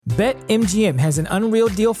BetMGM has an unreal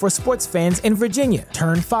deal for sports fans in Virginia.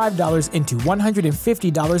 Turn $5 into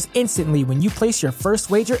 $150 instantly when you place your first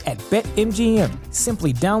wager at BetMGM.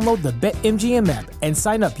 Simply download the BetMGM app and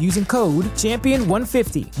sign up using code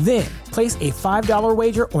Champion150. Then, place a $5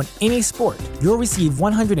 wager on any sport. You'll receive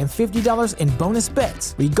 $150 in bonus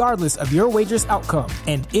bets, regardless of your wager's outcome.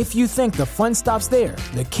 And if you think the fun stops there,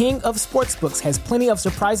 the King of Sportsbooks has plenty of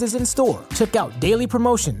surprises in store. Check out daily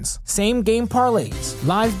promotions, same-game parlays,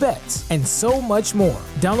 live bets, and so much more.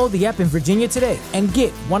 Download the app in Virginia today and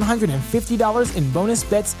get $150 in bonus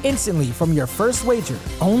bets instantly from your first wager.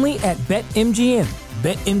 Only at BetMGM.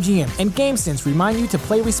 BetMGM and GameSense remind you to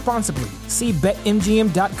play responsibly. See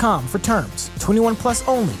BetMGM.com for terms. 21 plus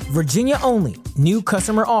only. Virginia only. New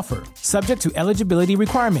customer offer. Subject to eligibility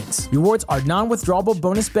requirements. Rewards are non-withdrawable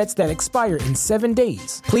bonus bets that expire in 7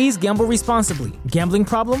 days. Please gamble responsibly. Gambling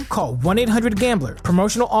problem? Call 1-800-GAMBLER.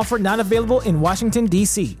 Promotional offer not available in Washington,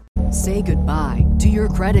 D.C. Say goodbye to your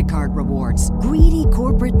credit card rewards. Greedy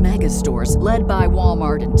corporate mega stores, led by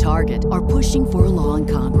Walmart and Target, are pushing for a law in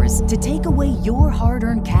Congress to take away your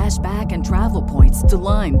hard-earned cash back and travel points to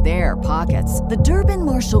line their pockets. The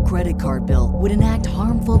Durbin-Marshall credit card bill would enact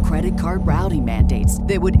harmful credit card routing mandates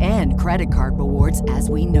that would end credit card rewards as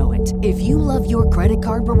we know it. If you love your credit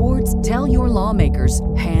card rewards, tell your lawmakers,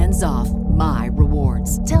 hands off my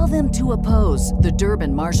rewards. Tell them to oppose the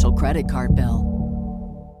Durbin-Marshall credit card bill.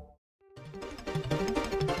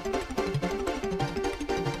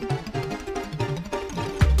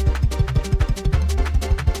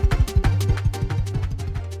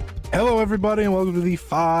 Hello, everybody, and welcome to the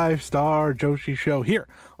 5-Star Joshi Show here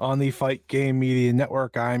on the Fight Game Media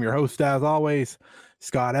Network. I am your host, as always,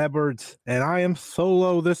 Scott Edwards, and I am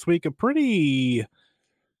solo this week. A pretty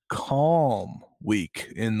calm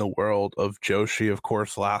week in the world of Joshi. Of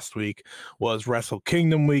course, last week was Wrestle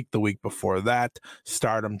Kingdom week. The week before that,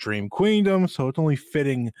 Stardom Dream Queendom. So it's only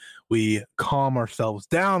fitting we calm ourselves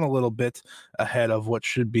down a little bit ahead of what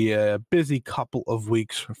should be a busy couple of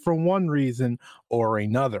weeks for one reason or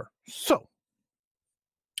another. So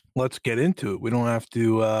let's get into it. We don't have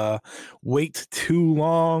to wait too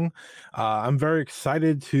long. I'm very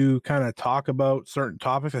excited to kind of talk about certain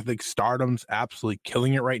topics. I think Stardom's absolutely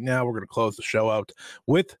killing it right now. We're going to close the show out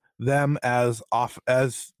with them as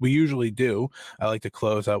we usually do. I like to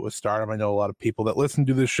close out with Stardom. I know a lot of people that listen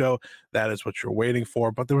to this show, that is what you're waiting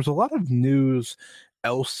for. But there was a lot of news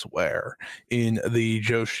elsewhere in the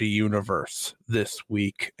Joshi universe this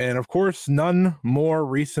week, and of course none more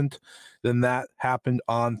recent than that happened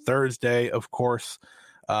on Thursday, of course,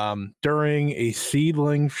 during a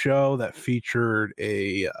seedling show that featured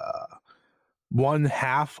a one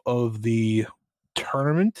half of the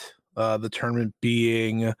tournament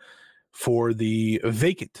being for the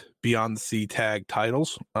vacant Beyond the Sea tag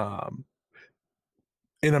titles,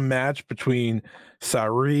 in a match between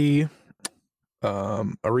Arisa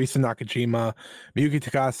Nakajima, Miyuki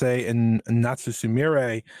Takase, and Natsu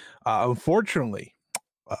Sumire. Unfortunately,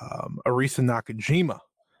 Arisa Nakajima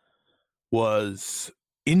was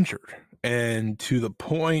injured, and to the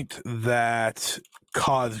point that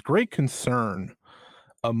caused great concern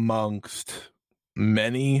amongst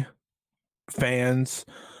many fans,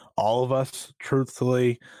 all of us,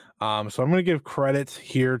 truthfully. So I'm going to give credit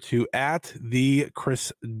here to at the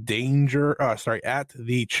Chase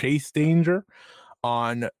Danger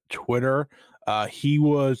on Twitter. He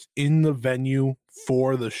was in the venue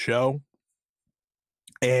for the show,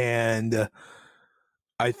 and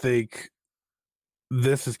I think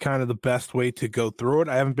this is kind of the best way to go through it.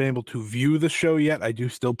 I haven't been able to view the show yet. I do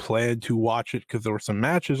still plan to watch it because there were some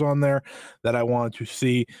matches on there that I wanted to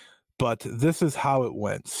see, but this is how it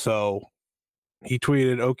went. So he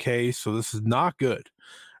tweeted, "Okay, so this is not good.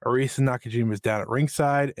 Arisa Nakajima is down at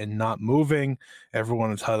ringside and not moving.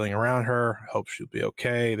 Everyone is huddling around her. Hope she'll be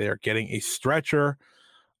okay. They are getting a stretcher."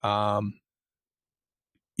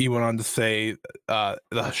 He went on to say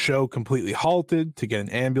the show completely halted to get an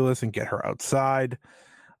ambulance and get her outside,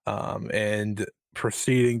 and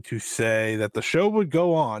proceeding to say that the show would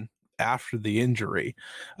go on after the injury.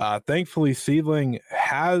 Thankfully, Seedling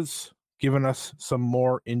has given us some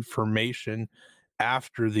more information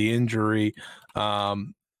after the injury.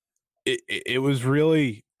 It was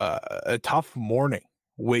really a tough morning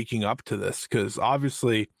waking up to this, because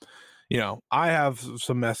obviously, you know, I have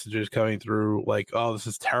some messages coming through like, "Oh, this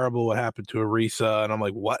is terrible. What happened to Arisa?" And I'm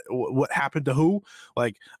like, what happened to who?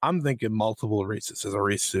 Like, I'm thinking multiple Arisas. As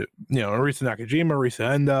Arisa, Arisa Nakajima,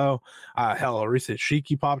 Arisa Endo, hell, Arisa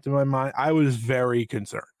Shiki popped in my mind. I was very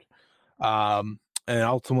concerned. And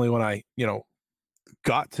ultimately, when I,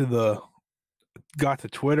 got to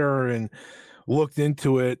Twitter and looked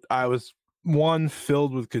into it, I was one,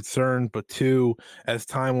 filled with concern, but two, as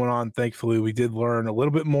time went on, thankfully, we did learn a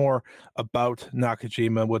little bit more about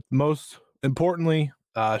Nakajima. What most importantly,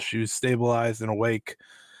 she was stabilized and awake,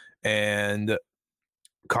 and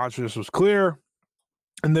consciousness was clear,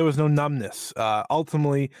 and there was no numbness.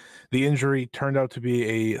 Ultimately, the injury turned out to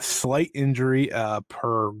be a slight injury,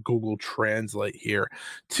 per Google Translate here,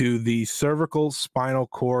 to the cervical spinal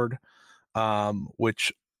cord,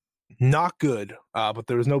 which not good, but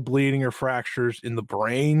there was no bleeding or fractures in the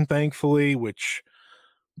brain, thankfully, which,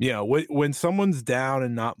 when someone's down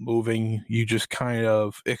and not moving, you just kind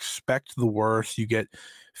of expect the worst. You get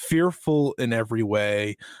fearful in every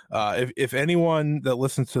way. If anyone that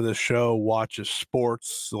listens to this show watches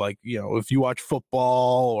sports, like, if you watch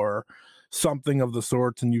football or something of the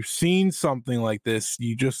sorts and you've seen something like this,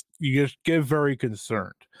 you just get very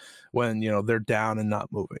concerned when, they're down and not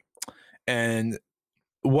moving. And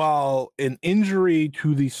while an injury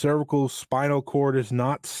to the cervical spinal cord is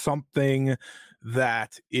not something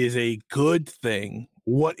that is a good thing,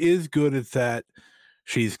 what is good is that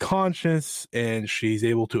she's conscious and she's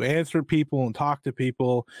able to answer people and talk to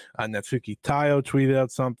people. Natsuki Tayo tweeted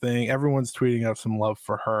out something. Everyone's tweeting out some love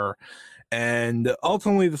for her. And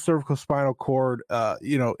ultimately, the cervical spinal cord,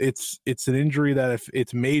 it's an injury that, if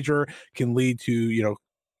it's major, can lead to,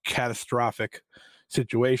 catastrophic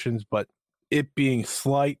situations. But it being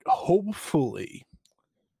slight, hopefully,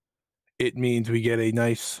 it means we get a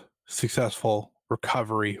nice, successful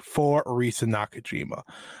recovery for Arisa Nakajima.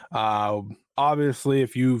 Obviously,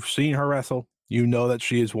 if you've seen her wrestle, you know that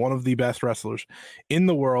she is one of the best wrestlers in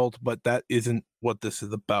the world, but that isn't what this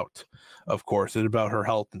is about. Of course, it's about her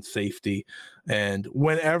health and safety. And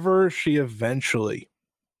whenever she eventually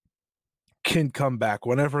can come back,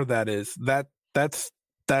 whenever that is, that's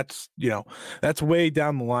way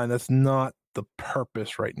down the line. That's not the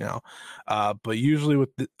purpose right now. But usually with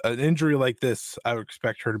an injury like this, I would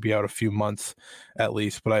expect her to be out a few months at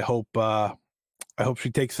least. But I hope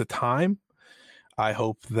she takes the time. I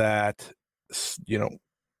hope that,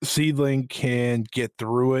 Seedling can get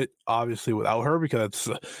through it, obviously, without her, because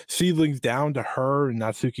Seedling's down to her and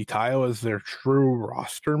Natsuki Tayo as their true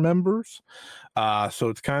roster members. So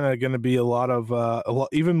it's kind of going to be a lot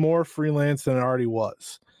even more freelance than it already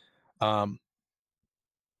was. I'm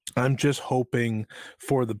just hoping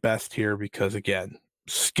for the best here because, again,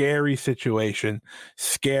 scary situation,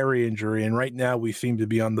 scary injury, and right now we seem to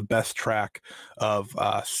be on the best track of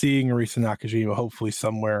seeing Arisa Nakajima hopefully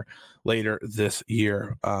somewhere later this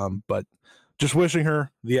year. But just wishing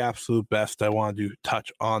her the absolute best. I wanted to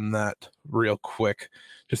touch on that real quick.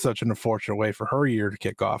 Just such an unfortunate way for her year to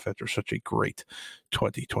kick off after such a great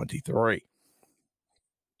 2023.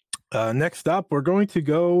 Next up, we're going to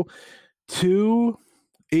go to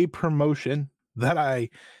a promotion that I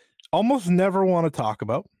almost never want to talk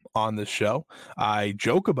about on this show. I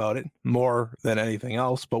joke about it more than anything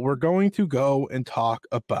else, but we're going to go and talk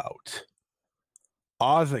about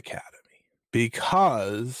Oz Academy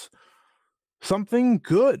because something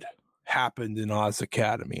good happened in Oz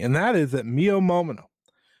Academy, and that is that Mio Momino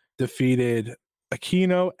defeated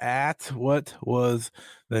Aquino at, what was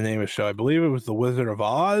the name of the show? I believe it was the Wizard of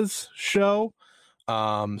Oz show.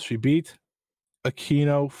 She beat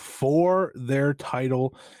Aquino for their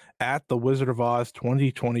title at the Wizard of Oz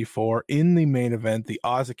 2024 in the main event, the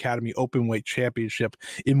Oz Academy Openweight Championship,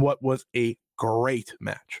 in what was a great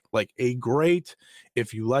match.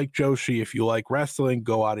 If you like Joshi, if you like wrestling,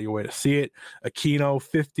 go out of your way to see it. Aquino,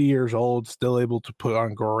 50 years old, still able to put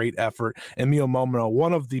on great effort. And Mio Momino,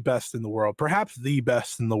 one of the best in the world, perhaps the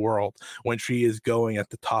best in the world when she is going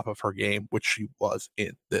at the top of her game, which she was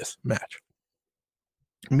in this match.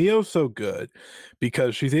 Mio's so good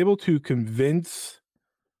because she's able to convince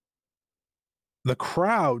the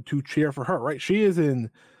crowd to cheer for her, right? She is in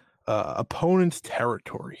opponent's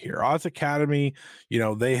territory here. Oz Academy,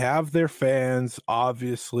 they have their fans,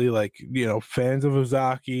 obviously, fans of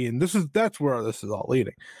Ozaki, and that's where this is all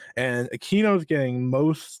leading. And Aquino's getting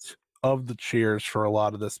most of the cheers for a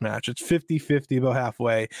lot of this match. It's 50-50, about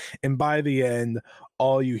halfway, and by the end,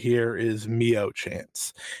 all you hear is Mio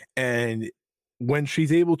chants. And when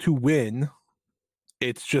she's able to win,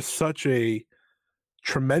 it's just such a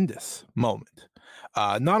tremendous moment.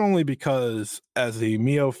 Not only because, as a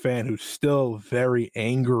Mio fan who's still very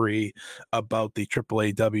angry about the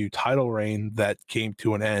AAAW title reign that came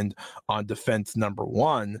to an end on Defense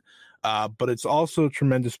 #1, but it's also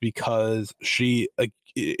tremendous because she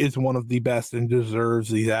is one of the best and deserves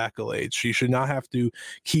these accolades. She should not have to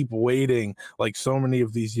keep waiting like so many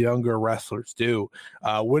of these younger wrestlers do.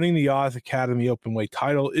 Winning the Oz Academy Openweight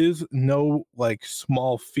title is no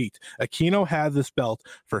small feat. Aquino had this belt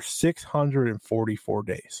for 644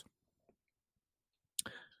 days.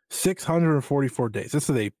 644 days. This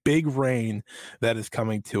is a big reign that is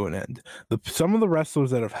coming to an end. Some of the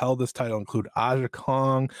wrestlers that have held this title include Aja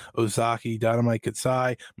Kong, Ozaki, Dynamite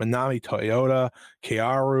Katsai, Manami Toyota,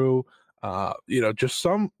 Kaoru. Just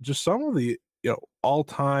some of the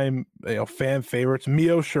all-time fan favorites.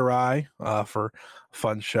 Mio Shirai for a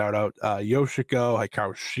fun shout out. Yoshiko,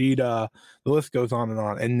 Hikaru Shida. The list goes on.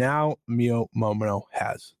 And now Mio Momono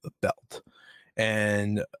has the belt.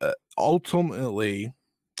 And ultimately,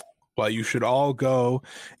 well, you should all go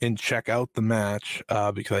and check out the match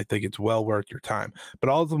because I think it's well worth your time. But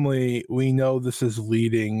ultimately, we know this is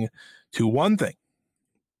leading to one thing,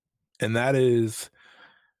 and that is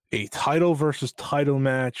a title versus title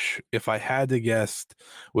match, if I had to guess,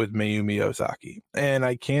 with Mayumi Ozaki. And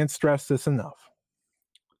I can't stress this enough,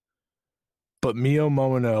 but Mio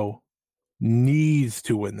Momono needs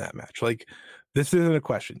to win that match. Like, this isn't a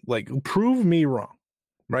question. Like, prove me wrong,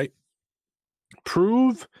 right?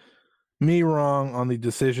 Prove me wrong on the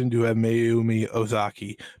decision to have Mayumi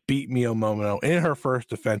Ozaki beat Mio Momono in her first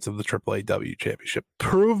defense of the AAAW Championship.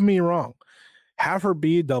 Prove me wrong. Have her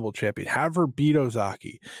be a double champion. Have her beat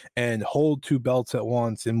Ozaki and hold two belts at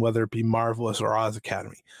once, in whether it be Marvelous or Oz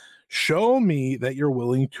Academy. Show me that you're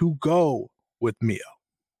willing to go with Mio.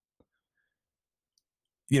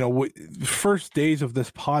 First days of this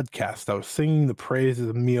podcast, I was singing the praises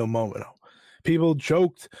of Mio Momono. People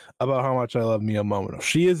joked about how much I love Mio Momono.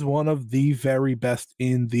 She is one of the very best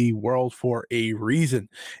in the world for a reason.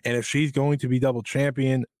 And if she's going to be double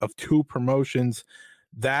champion of two promotions,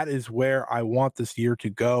 that is where I want this year to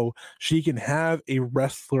go. She can have a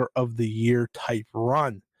Wrestler of the Year type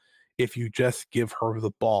run if you just give her the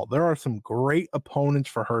ball. There are some great opponents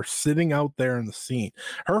for her sitting out there in the scene.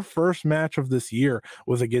 Her first match of this year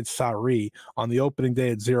was against Sari on the opening day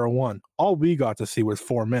at 0-1. All we got to see was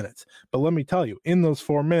 4 minutes. But let me tell you, in those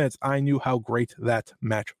 4 minutes, I knew how great that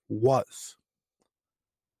match was.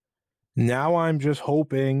 Now I'm just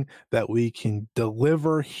hoping that we can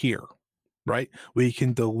deliver here, right? We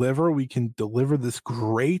can deliver this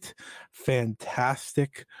great,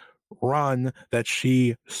 fantastic run that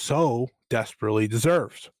she so desperately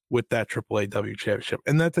deserves with that AAAW Championship.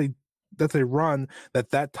 And that's a run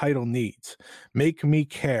that title needs. Make me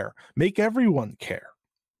care. Make everyone care.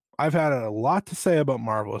 I've had a lot to say about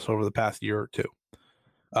Marvelous over the past year or two,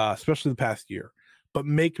 especially the past year, but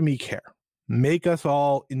make me care. Make us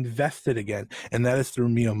all invested again, and that is through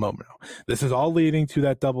Mio Momono. This is all leading to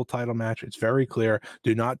that double title match. It's very clear.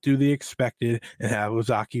 Do not do the expected and have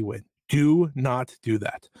Ozaki win. Do not do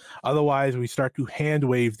that. Otherwise, we start to hand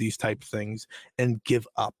wave these type of things and give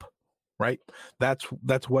up, right? That's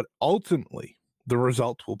what ultimately the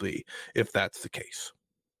result will be if that's the case.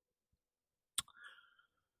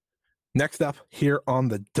 Next up here on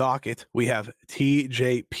the docket, we have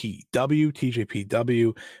TJPW.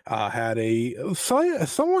 TJPW had a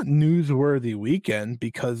somewhat newsworthy weekend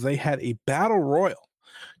because they had a battle royal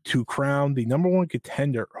to crown the number one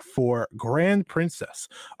contender for Grand Princess,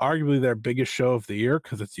 arguably their biggest show of the year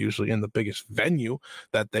because it's usually in the biggest venue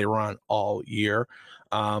that they run all year.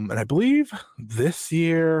 And I believe this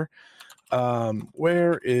year,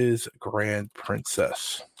 where is Grand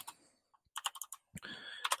Princess?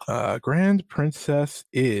 Grand Princess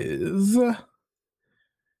is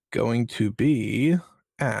going to be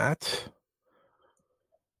at...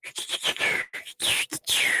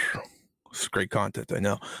 It's great content, I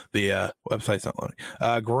know. The website's not loading.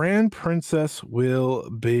 Grand Princess will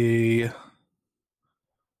be...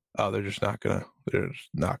 Oh, they're just not gonna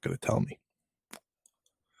tell me.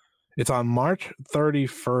 It's on March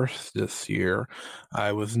 31st this year.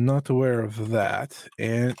 I was not aware of that.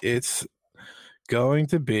 And it's going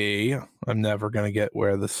to be... I'm never going to get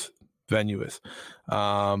where this venue is.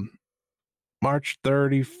 March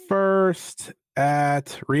 31st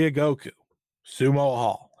at Ryogoku Sumo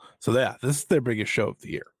Hall. So yeah, this is their biggest show of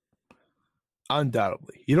the year.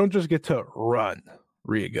 Undoubtedly. You don't just get to run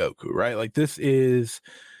Ryogoku, right? Like this is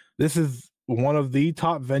one of the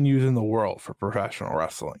top venues in the world for professional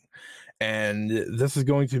wrestling. And this is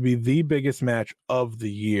going to be the biggest match of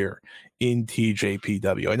the year in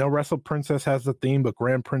TJPW. I know Wrestle Princess has the theme, but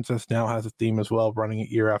Grand Princess now has a theme as well, running it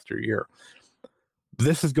year after year.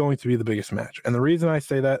 This is going to be the biggest match. And the reason I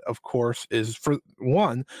say that, of course, is for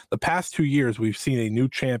one, the past 2 years, we've seen a new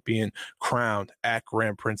champion crowned at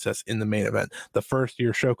Grand Princess in the main event. The first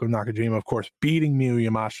year, Shoko Nakajima, of course, beating Miyu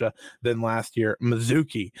Yamashita. Then last year,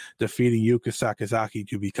 Mizuki defeating Yuka Sakazaki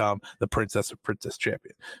to become the Princess of Princess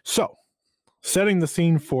champion. So, setting the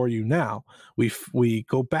scene for you now, we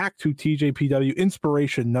go back to TJPW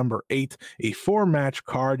Inspiration number 8, a 4-match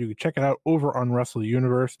card. You can check it out over on Wrestle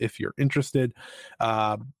Universe if you're interested.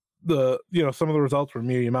 some of the results were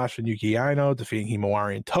Miyu Yamashita and Yuki Aino defeating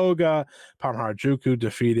Himawari and Toga, Palm Harajuku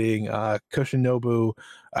defeating Koshinobu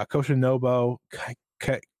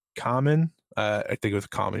Kamen. I think it was a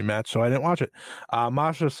comedy match, so I didn't watch it.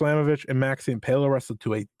 Masha Slamovich and Maxine Palo wrestled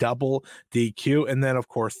to a double DQ, and then, of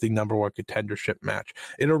course, the number one contendership match.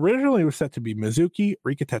 It originally was set to be Mizuki,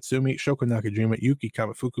 Rika Tatsumi, Shoko Nakajima, Yuki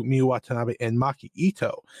Kamifuku, Miyu Watanabe, and Maki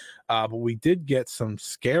Ito. But we did get some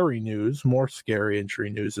scary news, more scary injury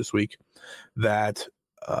news this week, that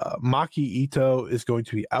Maki Ito is going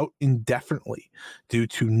to be out indefinitely due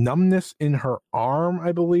to numbness in her arm,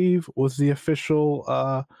 I believe, was the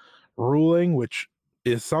official ruling, which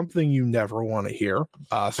is something you never want to hear.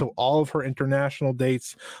 So all of her international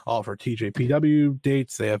dates, all of her TJPW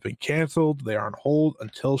dates, they have been canceled. They are on hold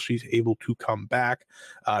until she's able to come back.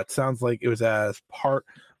 It sounds like it was as part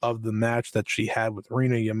of the match that she had with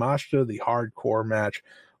Rina Yamashita, the hardcore match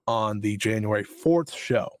on the January 4th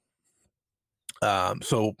show.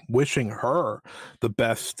 So wishing her the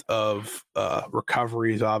best of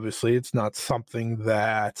recoveries. Obviously, it's not something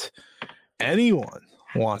that anyone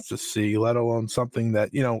wants to see, let alone something that,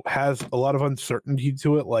 has a lot of uncertainty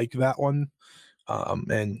to it like that one.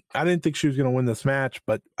 And I didn't think she was going to win this match,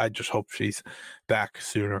 but I just hope she's back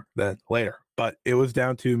sooner than later. But it was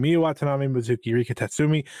down to Miyu Watanabe, Mizuki, Rika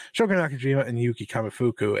Tatsumi, Shoko Nakajima, and Yuki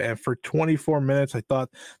Kamifuku. And for 24 minutes, I thought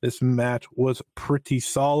this match was pretty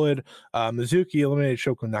solid. Mizuki eliminated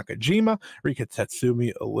Shoko Nakajima, Rika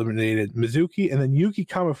Tatsumi eliminated Mizuki, and then Yuki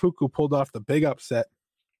Kamifuku pulled off the big upset,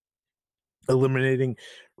 eliminating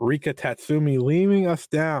Rika Tatsumi, leaving us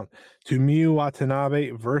down to Miyu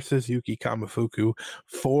Watanabe versus Yuki Kamifuku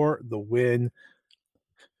for the win.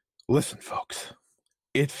 Listen, folks,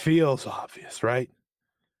 it feels obvious, right?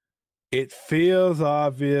 It feels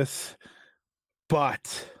obvious,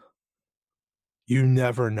 but you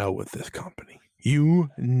never know with this company. You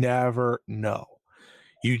never know.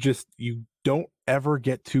 You don't ever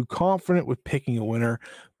get too confident with picking a winner,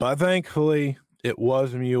 but thankfully, it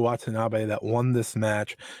was Miyu Watanabe that won this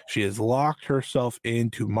match. She has locked herself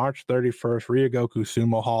into March 31st, Ryogoku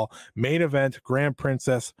Sumo Hall, main event, Grand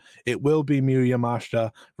Princess. It will be Miyu Yamashita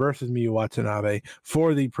versus Miyu Watanabe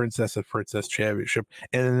for the Princess of Princess Championship.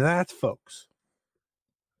 And that, folks,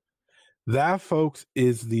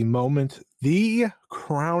 is the moment, the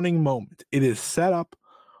crowning moment. It is set up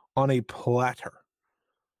on a platter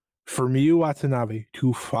for Miyu Watanabe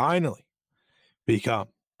to finally become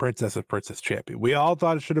Princess of Princess Champion. We all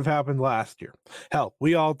thought it should have happened last year. Hell,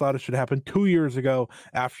 we all thought it should happen 2 years ago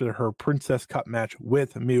after her Princess Cup match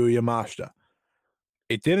with Miyu Yamashita.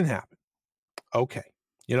 It didn't happen. Okay,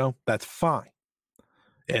 that's fine.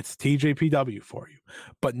 It's TJPW for you.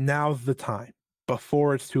 But now's the time.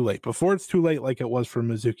 Before it's too late. Before it's too late like it was for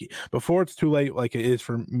Mizuki. Before it's too late like it is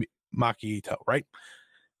for Maki Ito, right?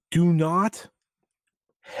 Do not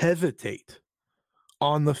hesitate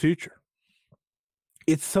on the future.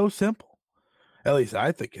 It's so simple. At least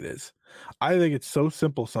I think it is. I think it's so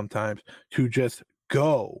simple sometimes to just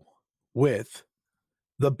go with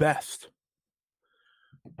the best.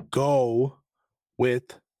 Go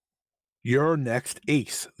with your next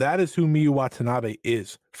ace. That is who Miyu Watanabe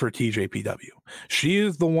is for TJPW. She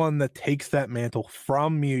is the one that takes that mantle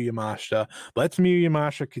from Miyu Yamashita, lets Miyu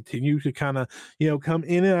Yamashita continue to kind of, come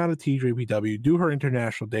in and out of TJPW, do her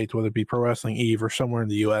international dates, whether it be Pro Wrestling Eve or somewhere in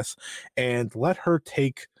the US, and let her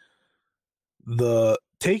take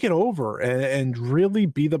it over and really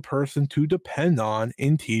be the person to depend on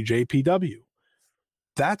in TJPW.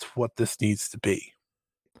 That's what this needs to be.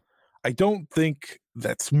 I don't think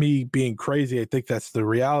that's me being crazy. I think that's the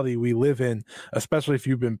reality we live in, especially if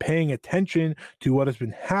you've been paying attention to what has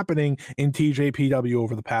been happening in TJPW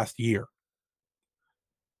over the past year.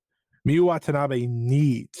 Miyu Watanabe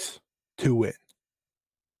needs to win.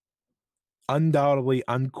 Undoubtedly,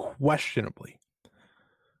 unquestionably.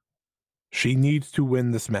 She needs to win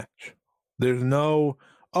this match. There's no,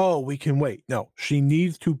 we can wait. No, she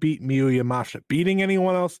needs to beat Miyu Yamashita. Beating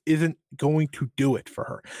anyone else isn't going to do it for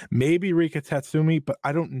her. Maybe Rika Tatsumi, but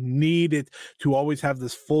I don't need it to always have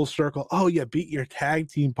this full circle. Oh, yeah, beat your tag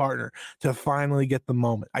team partner to finally get the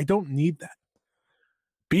moment. I don't need that.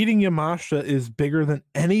 Beating Yamashita is bigger than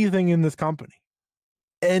anything in this company.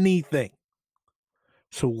 Anything.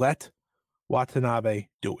 So let Watanabe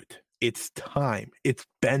do it. It's time. It's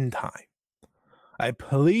been time. I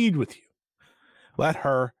plead with you. Let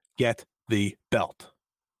her get the belt.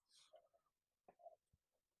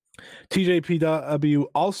 TJPW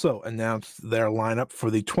also announced their lineup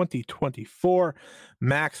for the 2024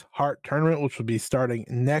 Max Heart Tournament, which will be starting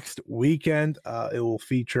next weekend. Next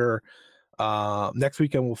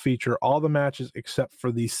weekend will feature all the matches except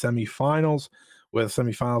for the semifinals, where the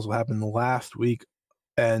semifinals will happen the last week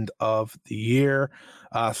end of the year.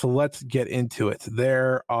 So let's get into it.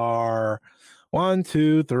 There are 1,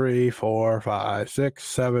 2, 3, 4, 5, 6,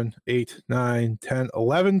 7, 8, 9, 10,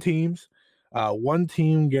 11 teams. One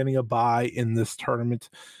team getting a bye in this tournament.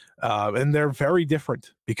 And they're very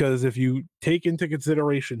different because if you take into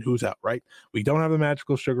consideration who's out, right? We don't have the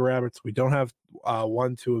Magical Sugar Rabbits. We don't have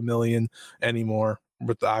 1 to a million anymore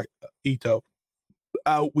with Ito.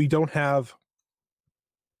 We don't have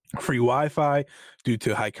free Wi-Fi due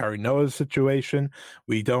to Hikari Noah's situation.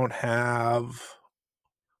 We don't have...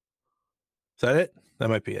 Is that it? That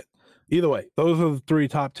might be it. Either way, those are the 3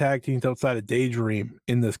 top tag teams outside of Daydream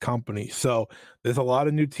in this company. So there's a lot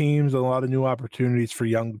of new teams, a lot of new opportunities for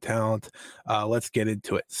young talent. Let's get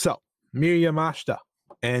into it. So Miyu Yamashita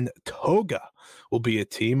and Toga will be a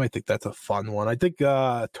team. I think that's a fun one. I think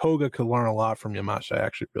Toga could learn a lot from Yamashita. I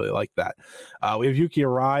actually really like that. We have Yuki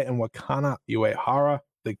Arai and Wakana Uehara.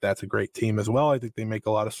 I think that's a great team as well. I think they make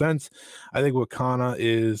a lot of sense. I think Wakana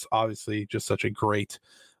is obviously just such a great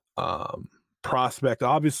prospect.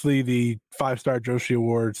 Obviously, the 5-Star Joshi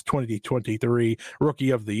Awards 2023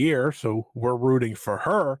 Rookie of the Year, so we're rooting for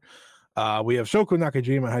her. We have Shoko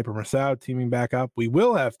Nakajima and Hyper Masao teaming back up. We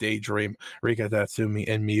will have Daydream, Rika Tatsumi,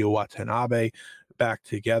 and Miyu Watanabe back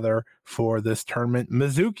together for this tournament.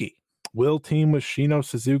 Mizuki will team with Shino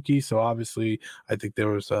Suzuki, so obviously I think there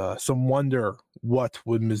was some wonder what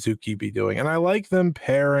would Mizuki be doing. And I like them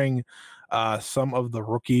pairing some of the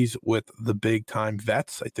rookies with the big-time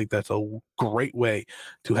vets. I think that's a great way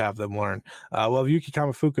to have them learn. We'll have Yuki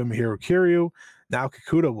Kamafuka and Mihiru Kiryu. Now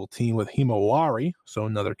Kikuta will team with Himawari, so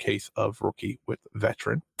another case of rookie with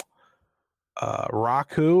veteran.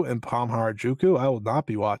 Raku and Palm Harajuku, I will not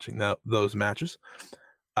be watching those matches.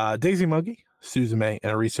 Daisy Muggy, Suzume,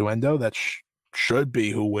 and Arisu Endo, that should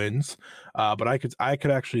be who wins. But I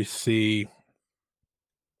could actually see...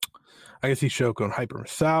 I can see Shoko and Hyper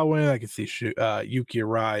Masao win. I can see Yuki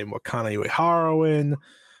Arai and Wakana Uehara win.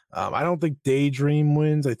 I don't think Daydream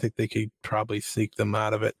wins. I think they could probably sneak them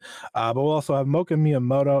out of it. But we'll also have Moka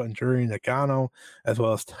Miyamoto and Juri Nagano, as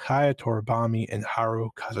well as Taya Toribami and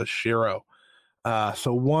Haru Kazushiro.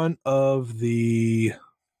 So one of the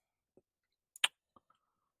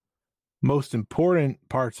most important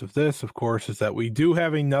parts of this, of course, is that we do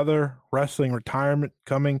have another wrestling retirement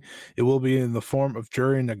coming. It will be in the form of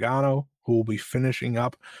Juri Nagano, who will be finishing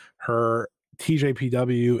up her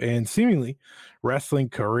TJPW and seemingly wrestling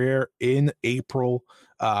career in April.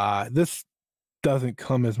 This doesn't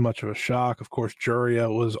come as much of a shock. Of course,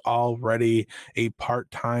 Juria was already a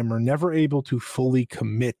part-timer, never able to fully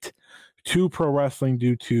commit to pro wrestling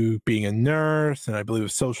due to being a nurse and I believe a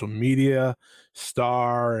social media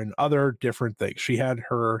star and other different things. She had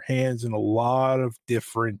her hands in a lot of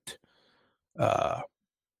different I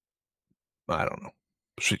don't know.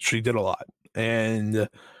 She did a lot, and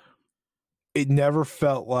it never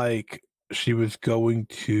felt like she was going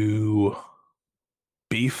to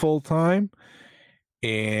be full-time,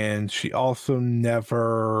 and she also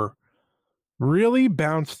never really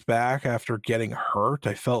bounced back after getting hurt.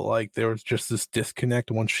 I felt like there was just this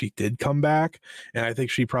disconnect once she did come back, and I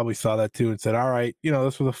think she probably saw that too and said, all right,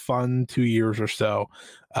 this was a fun 2 years or so,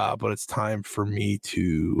 but it's time for me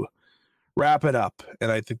to wrap it up. And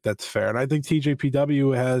I think that's fair. And I think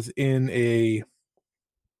TJPW has, in a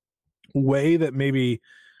way that maybe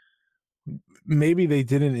they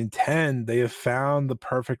didn't intend, they have found the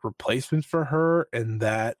perfect replacement for her. And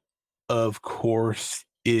that, of course,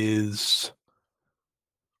 is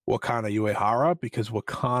Wakana Uehara, because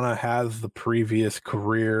Wakana has the previous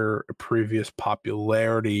career, previous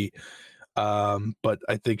popularity. But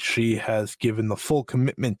I think she has given the full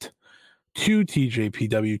commitment to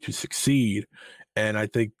TJPW to succeed, and I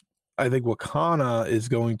think Wakana is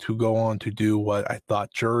going to go on to do what I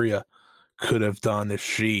thought Juria could have done if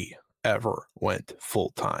she ever went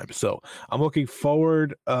full time. So I'm looking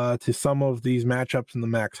forward to some of these matchups in the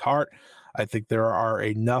Max Heart. I think there are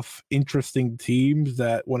enough interesting teams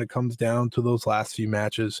that when it comes down to those last few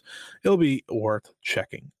matches, it'll be worth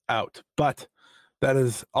checking out. But that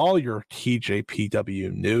is all your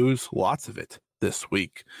TJPW news, lots of it this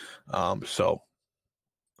week. So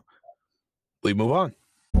we move on.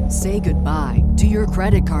 Say goodbye to your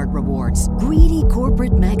credit card rewards. Greedy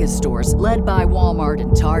corporate mega stores, led by Walmart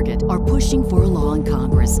and Target, are pushing for a law in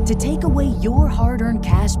Congress to take away your hard-earned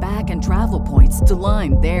cash back and travel points to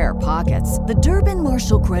line their pockets. The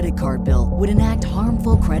Durbin-Marshall credit card bill would enact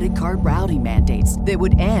harmful credit card routing mandates that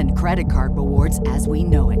would end credit card rewards as we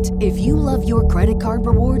know it. If you love your credit card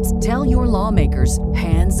rewards, tell your lawmakers,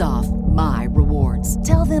 hands off my rewards.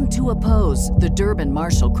 Tell them to oppose the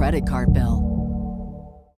Durbin-Marshall credit card bill.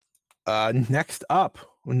 Next up,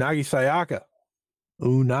 Unagi Sayaka.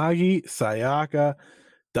 Unagi Sayaka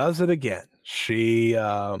does it again. She's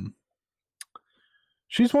one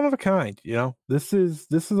of a kind, you know. This is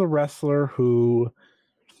a wrestler who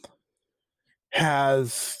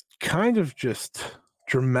has kind of just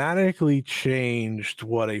dramatically changed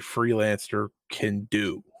what a freelancer can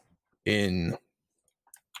do in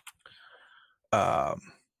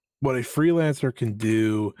what a freelancer can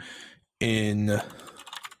do in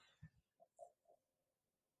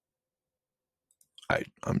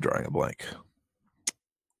I'm drawing a blank.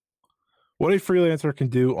 What a freelancer can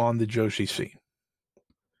do on the Joshi scene.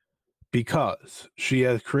 Because she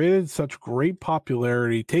has created such great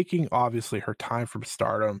popularity, taking obviously her time from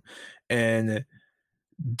Stardom and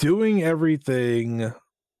doing everything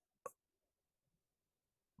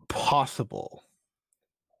possible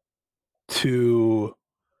to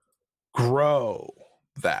grow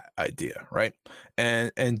that idea, right?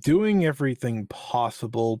 And doing everything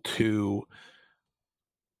possible to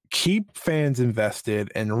keep fans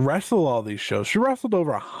invested and wrestle all these shows. She wrestled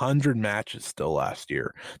over 100 matches still last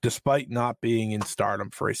year, despite not being in Stardom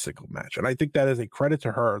for a single match. And I think that is a credit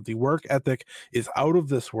to her. The work ethic is out of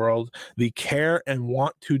this world. The care and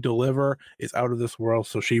want to deliver is out of this world.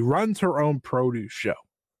 So she runs her own produce show.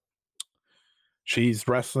 She's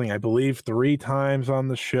wrestling, I believe, 3 times on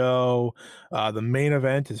the show. The main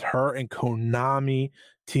event is her and Konami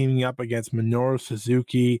teaming up against Minoru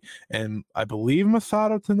Suzuki and I believe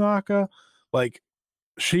Masato Tanaka. Like,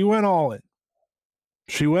 she went all in.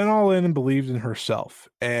 She went all in and believed in herself.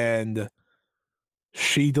 And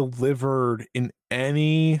she delivered in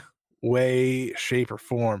any way, shape, or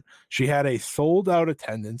form. She had a sold-out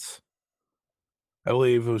attendance. I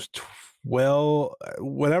believe it was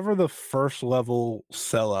whatever the first level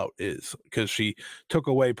sellout is, because she took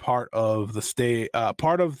away part of the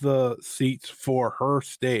seats for her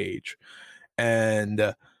stage,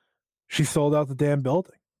 and she sold out the damn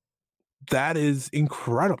building. That is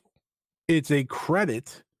incredible. It's a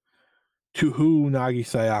credit to who Unagi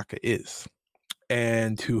Sayaka is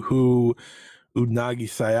and to who Unagi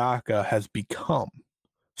Sayaka has become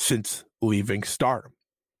since leaving Stardom.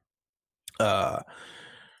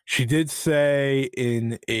 She did say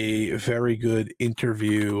in a very good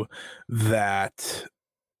interview that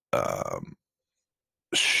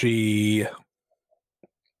she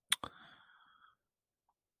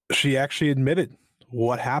actually admitted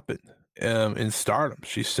what happened in Stardom.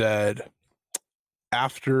 She said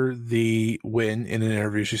after the win in an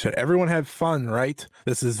interview, she said, "Everyone had fun, right?"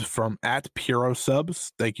 This is from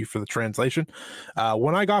 @PuroSubs. Thank you for the translation.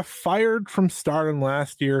 When I got fired from Stardom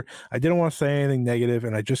last year, I didn't want to say anything negative,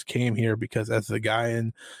 and I just came here because as the guy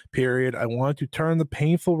in period, I wanted to turn the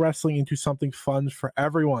painful wrestling into something fun for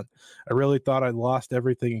everyone. I really thought I'd lost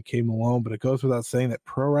everything and came alone, but it goes without saying that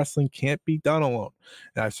pro wrestling can't be done alone.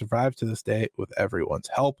 And I've survived to this day with everyone's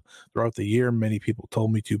help. Throughout the year, many people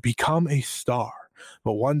told me to become a star.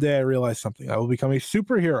 But one day I realized something. I will become a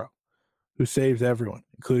superhero who saves everyone,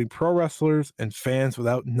 including pro wrestlers and fans,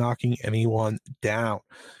 without knocking anyone down.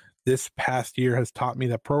 This past year has taught me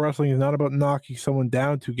that pro wrestling is not about knocking someone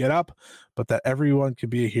down to get up, but that everyone can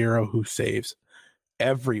be a hero who saves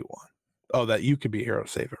everyone. Oh, that you can be a hero to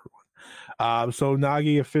save everyone. So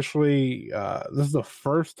Nagi officially, this is the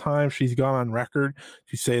first time she's gone on record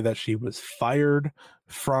to say that she was fired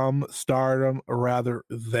from Stardom rather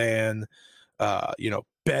than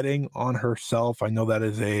betting on herself. I know that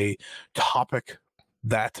is a topic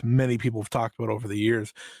that many people have talked about over the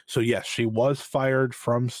years. So yes, she was fired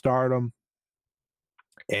from Stardom,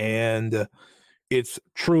 and it's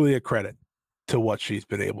truly a credit to what she's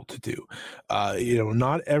been able to do.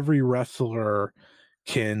 Not every wrestler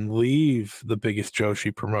can leave the biggest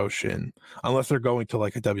Joshi promotion unless they're going to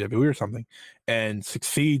like a WWE or something and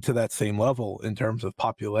succeed to that same level in terms of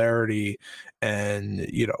popularity and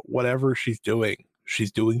whatever she's doing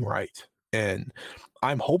right. And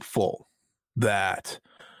I'm hopeful that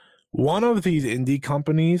one of these indie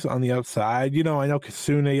companies on the outside, I know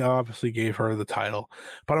Kasune obviously gave her the title,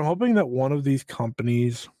 but I'm hoping that one of these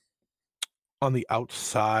companies on the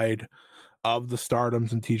outside of the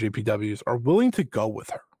Stardoms and TJPWs are willing to go with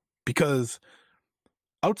her, because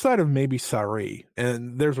outside of maybe Sari,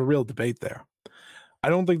 and there's a real debate there, I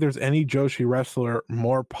don't think there's any Joshi wrestler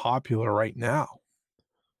more popular right now.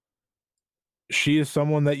 She is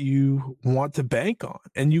someone that you want to bank on,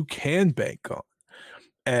 and you can bank on.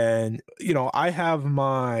 And, I have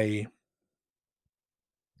my,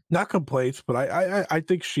 not complaints, but I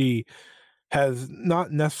think she has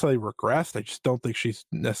not necessarily regressed. I just don't think she's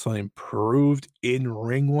necessarily improved in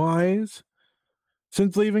ring wise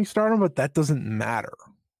since leaving Stardom, but that doesn't matter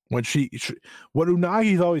When what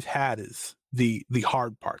Unagi's always had is the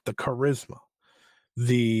hard part, the charisma,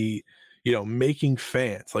 the making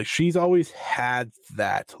fans. Like, she's always had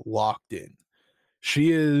that locked in.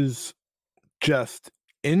 She is just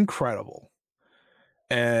incredible,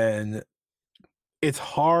 and it's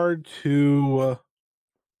hard to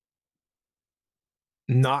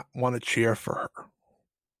not want to cheer for her.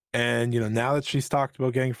 And now that she's talked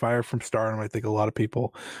about getting fired from Stardom, I think a lot of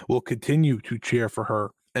people will continue to cheer for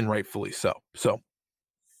her, and rightfully so. So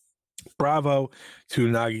bravo to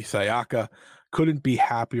Nagi Sayaka. Couldn't be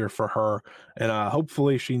happier for her, and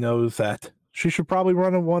hopefully she knows that she should probably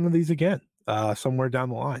run one of these again somewhere down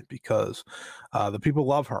the line, because the people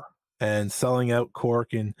love her, and selling out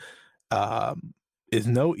Cork and is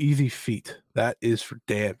no easy feat. That is for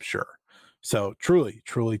damn sure. So truly,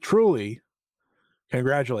 truly, truly,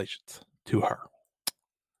 congratulations to her.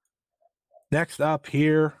 Next up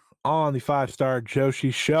here on the 5-Star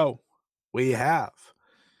Joshi show, we have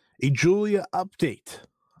a Julia update.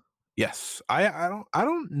 Yes, I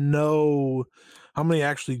don't know how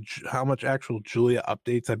much actual Julia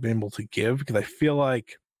updates I've been able to give, because I feel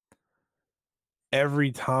like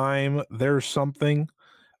every time there's something,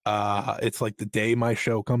 it's like the day my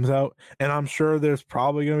show comes out, and I'm sure there's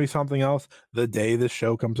probably going to be something else the day this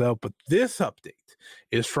show comes out. But this update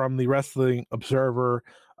is from the Wrestling Observer,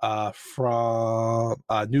 from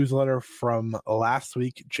a newsletter from last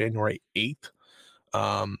week, January 8th,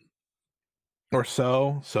 or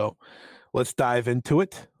so. So let's dive into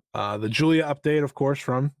it. The Julia update, of course,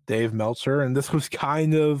 from Dave Meltzer, and this was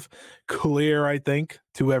kind of clear, I think,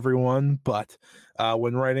 to everyone. But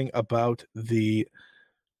when writing about the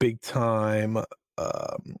big time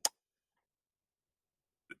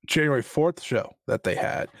January 4th show that they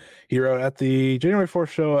had, he wrote, at the January 4th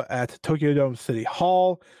show at Tokyo Dome City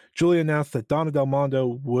Hall, Julia announced that Donna Del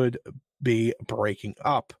Mondo would be breaking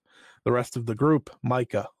up. The rest of the group,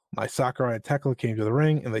 Micah, Mai Sakurai, and Tekla, came to the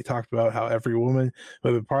ring, and they talked about how every woman who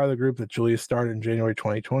had been part of the group that Julia started in January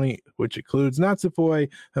 2020, which includes Natsupoi,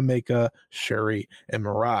 Hameka, Sherry, and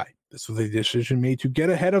Mirai. This was a decision made to get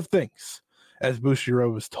ahead of things, as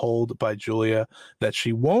Bushiro was told by Julia that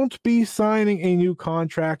she won't be signing a new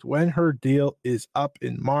contract when her deal is up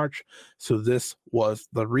in March, so this was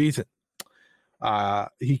the reason.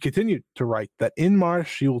 He continued to write that in March,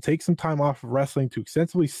 she will take some time off of wrestling to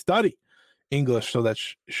extensively study English so that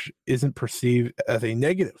she isn't perceived as a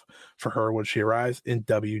negative for her when she arrives in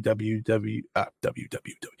WWE.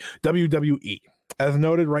 As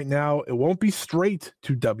noted, right now, it won't be straight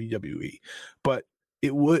to WWE, but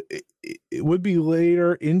it would be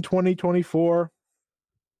later in 2024.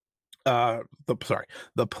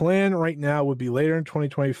 The plan right now would be later in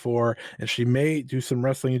 2024, and she may do some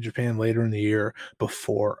wrestling in Japan later in the year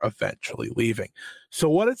before eventually leaving. So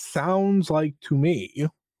what it sounds like to me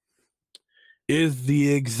is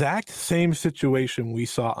the exact same situation we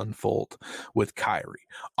saw unfold with Kairi.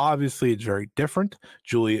 Obviously, it's very different.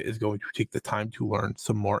 Julia is going to take the time to learn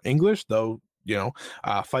some more English, though.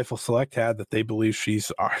 Fightful Select had that they believe she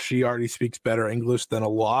already speaks better English than a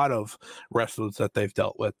lot of wrestlers that they've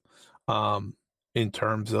dealt with. In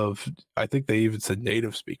terms of, I think they even said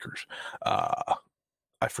native speakers. I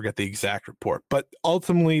forget the exact report, but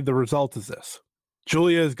ultimately the result is this: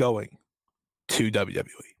 Julia is going to WWE.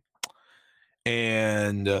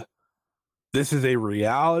 And this is a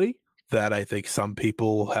reality that I think some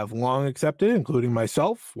people have long accepted, including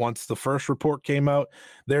myself. Once the first report came out,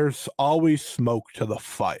 there's always smoke to the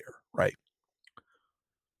fire, right?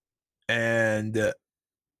 And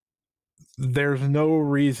there's no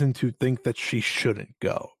reason to think that she shouldn't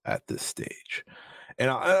go at this stage.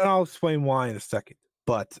 And I'll explain why in a second.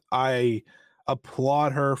 But I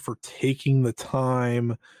applaud her for taking the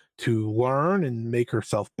time to learn and make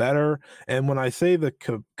herself better. And when I say the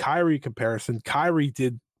Kairi comparison, Kairi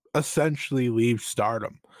did essentially leave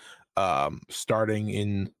Stardom starting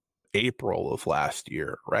in April of last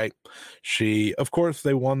year, right? She, of course,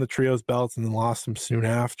 they won the trios belts and then lost them soon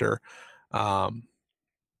after. But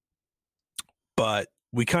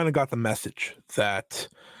we kind of got the message that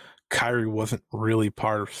Kairi wasn't really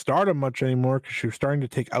part of Stardom much anymore because she was starting to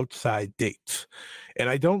take outside dates. And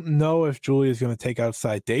I don't know if Julia is going to take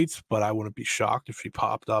outside dates, but I wouldn't be shocked if she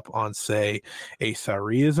popped up on, say, a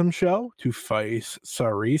Sariism show to face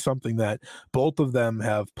Sari, something that both of them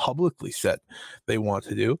have publicly said they want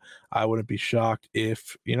to do. I wouldn't be shocked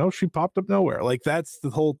if, she popped up nowhere. Like, that's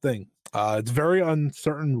the whole thing. It's very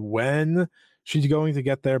uncertain when she's going to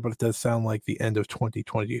get there, but it does sound like the end of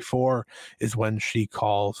 2024 is when she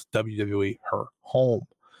calls WWE her home.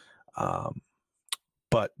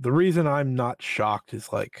 But the reason I'm not shocked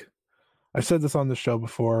is, like, I've said this on the show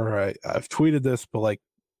before. I've tweeted this, but, like,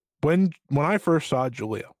 when I first saw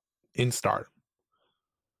Julia in Stardom,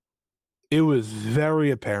 it was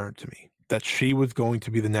very apparent to me that she was going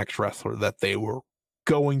to be the next wrestler that they were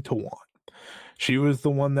going to want. She was the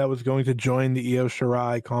one that was going to join the Io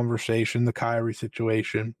Shirai conversation, the Kairi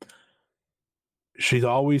situation. She's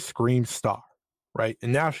always screamed star, right?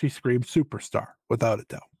 And now she screams superstar, without a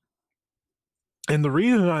doubt. And the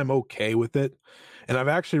reason I'm okay with it, and I've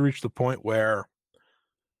actually reached the point where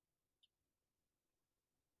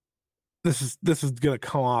this is going to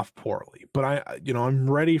come off poorly, but I'm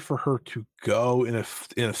ready for her to go in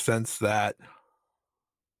a sense that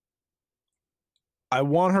I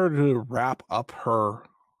want her to wrap up her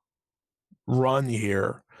run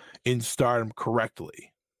here in Stardom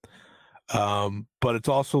correctly. But it's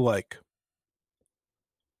also like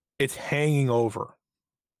it's hanging over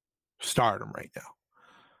Stardom right now.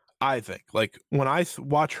 I think, like, when I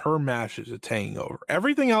watch her matches, it's hanging over.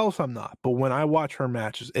 Everything else, I'm not. But when I watch her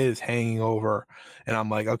matches, it is hanging over. And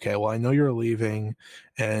I'm like, okay, well, I know you're leaving.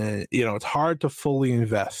 And, it's hard to fully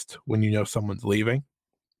invest when you know someone's leaving.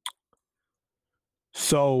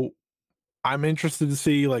 So I'm interested to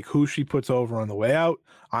see, like, who she puts over on the way out.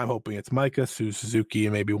 I'm hoping it's Micah, Suzuki,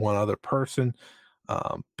 and maybe one other person.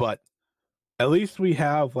 But at least we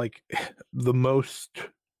have, like, the most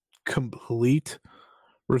complete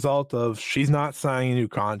result of she's not signing a new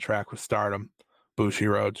contract with Stardom,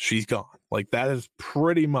 Bushiroad. She's gone. Like, that is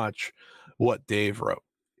pretty much what Dave wrote.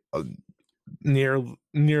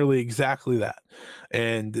 Nearly exactly that.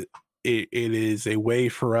 And it is a way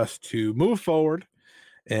for us to move forward,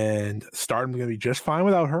 and Stardom's going to be just fine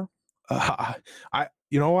without her.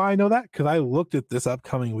 You know why I know that? Because I looked at this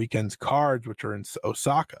upcoming weekend's cards, which are in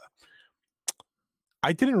Osaka.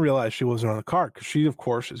 I didn't realize she wasn't on the card because she, of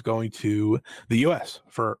course, is going to the U.S.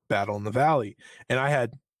 for Battle in the Valley. And I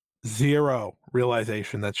had zero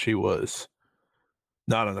realization that she was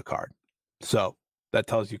not on the card. So that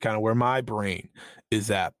tells you kind of where my brain is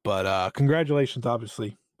at. But congratulations,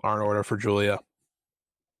 obviously, are in order for Julia.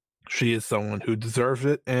 She is someone who deserves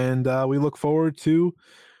it, and we look forward to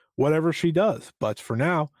whatever she does. But for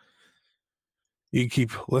now, you can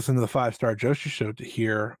keep listening to the 5-Star Joshi Show to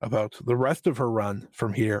hear about the rest of her run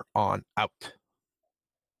from here on out.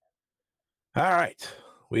 All right.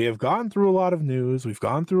 We have gone through a lot of news. We've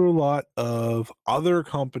gone through a lot of other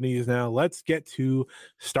companies now. Let's get to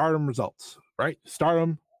Stardom results, right?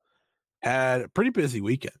 Stardom had a pretty busy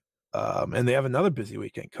weekend, and they have another busy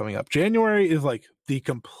weekend coming up. January is like the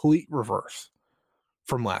complete reverse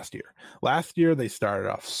from last year. Last year, they started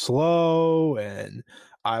off slow, and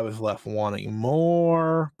I was left wanting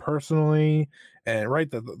more personally. And right,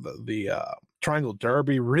 the Triangle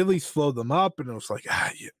Derby really slowed them up, and it was like,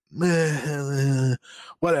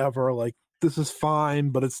 whatever. Like, this is fine,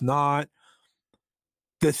 but it's not.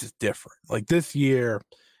 This is different. Like, this year,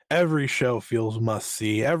 every show feels must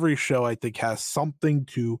see. Every show, I think, has something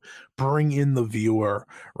to bring in the viewer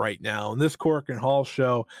right now. And this Cork and Hall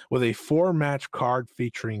show with a 4-match card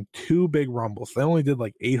featuring 2 big rumbles. They only did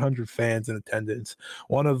like 800 fans in attendance.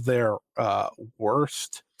 One of their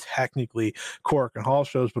worst, technically, Cork and Hall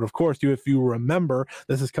shows. But of course, if you remember,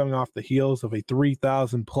 this is coming off the heels of a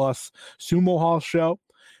 3,000 plus Sumo Hall show,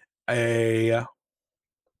 a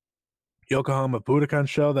Yokohama Budokan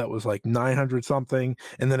show that was like 900 something,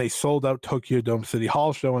 and then a sold out Tokyo Dome City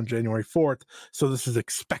Hall show on January 4th. So this is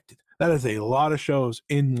expected. That is a lot of shows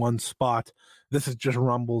in one spot. This is just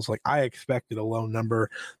rumbles. Like, I expected a low number.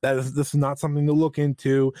 This is not something to look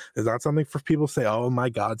into. It's not something for people to say, oh my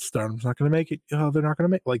God, Stardom's not going to make it. They're not going to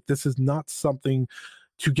make. Like, this is not something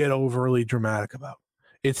to get overly dramatic about.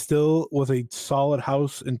 It still was a solid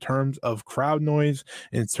house in terms of crowd noise,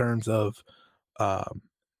 in terms of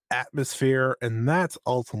atmosphere, and that's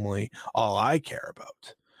ultimately all I care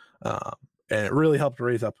about. And it really helped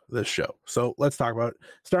raise up this show. So let's talk about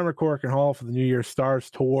Stardom Cork and Hall for the New Year's Stars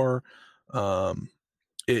Tour.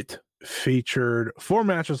 It featured 4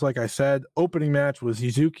 matches, like I said. Opening match was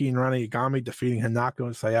Yuzuki and Rana Yagami defeating Hanako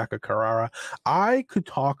and Sayaka Karara. I could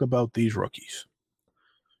talk about these rookies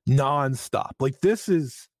nonstop. Like, this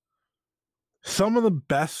is some of the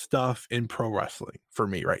best stuff in pro wrestling for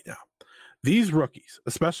me right now. These rookies,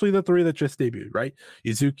 especially the 3 that just debuted, right?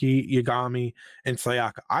 Yuzuki, Yagami, and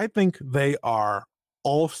Sayaka. I think they are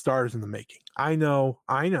all stars in the making. I know.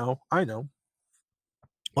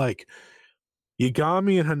 Like,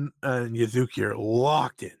 Yagami and Yuzuki are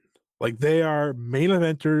locked in. Like, they are main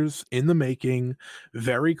eventers in the making,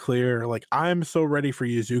 very clear. Like, I'm so ready for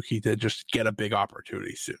Yuzuki to just get a big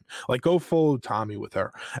opportunity soon. Like, go full Tommy with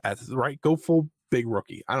her, right? Go full big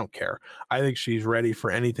rookie. I don't care. I think she's ready for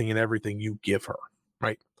anything and everything you give her,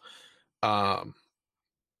 right?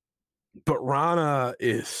 but Rana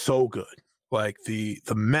is so good. Like the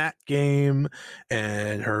mat game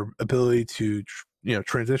and her ability to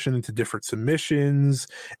transition into different submissions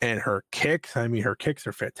and her kicks. I mean, her kicks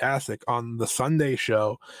are fantastic. On the Sunday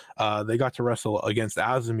show, they got to wrestle against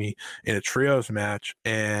Azumi in a trios match,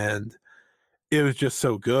 and it was just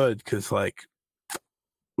so good because like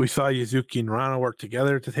we saw Yuzuki and Rana work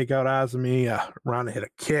together to take out Azumi. Rana hit a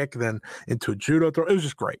kick, then into a judo throw. It was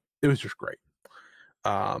just great.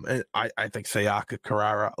 And I think Sayaka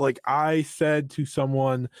Carrara, like I said to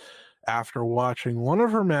someone after watching one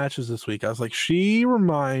of her matches this week, I was like, she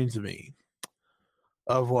reminds me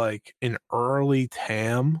of like an early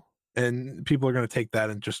Tam, and people are going to take that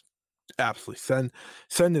and just absolutely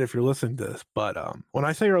send it if you're listening to this. But when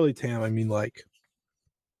I say early Tam, I mean like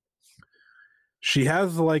she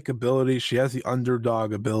has the like ability, she has the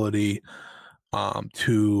underdog ability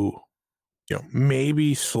to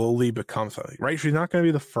maybe slowly become something, right? She's not going to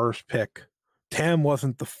be the first pick. Tam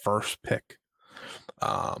wasn't the first pick.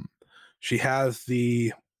 She has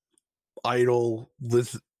the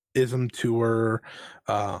idol-ism to her.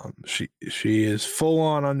 She is full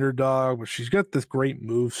on underdog, but she's got this great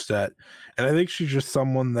move set. And I think she's just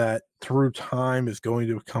someone that through time is going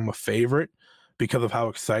to become a favorite because of how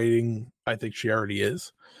exciting I think she already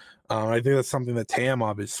is. I think that's something that Tam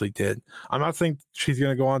obviously did. I'm not saying she's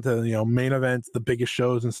going to go on to main events, the biggest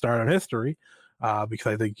shows in Stardom history,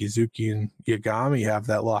 because I think Yuzuki and Yagami have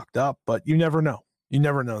that locked up. But you never know. You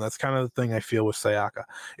never know. That's kind of the thing I feel with Sayaka.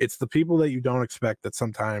 It's the people that you don't expect that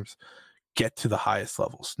sometimes get to the highest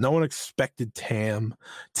levels. No one expected Tam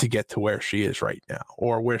to get to where she is right now,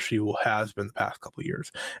 or where she has been the past couple of years,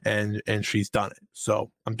 and she's done it. So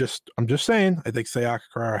I'm just saying. I think Sayaka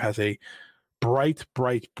Carrara has a bright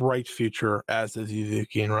future, as does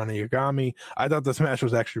Yuzuki and Rana Yagami. I thought this match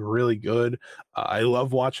was actually really good. I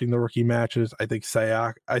love watching the rookie matches. I think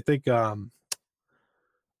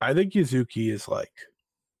I think Yuzuki is like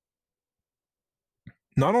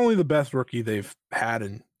not only the best rookie they've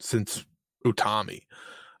had since Utami,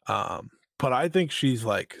 but I think she's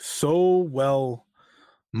like so well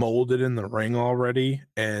molded in the ring already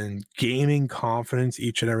and gaining confidence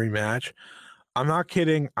each and every match. I'm not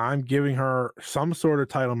kidding. I'm giving her some sort of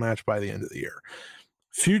title match by the end of the year.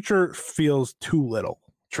 Future feels too little,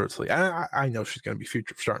 truthfully. I know she's going to be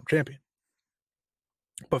future Stardom champion,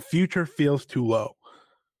 but future feels too low.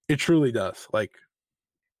 It truly does. Like,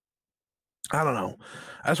 I don't know.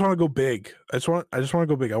 I just want to go big. I just want to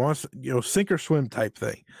go big. I want to, sink or swim type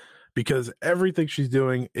thing, because everything she's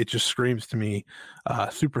doing, it just screams to me,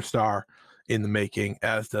 superstar in the making,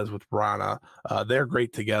 as does with Rana. They're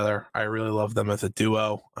great together. I really love them as a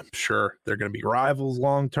duo. I'm sure they're going to be rivals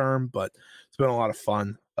long term, but it's been a lot of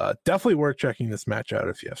fun. Definitely worth checking this match out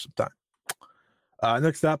if you have some time.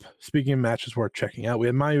 Next up, speaking of matches worth checking out, we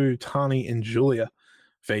had Mayu Iwatani and Julia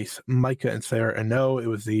face Micah and Sarah Anou. It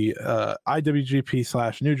was the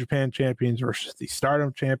IWGP / New Japan champions versus the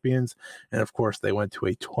Stardom champions, and of course they went to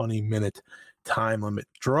a 20-minute time limit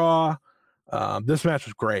draw. This match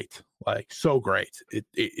was great, like so great.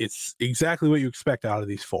 It's exactly what you expect out of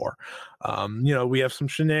these four. We have some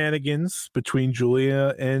shenanigans between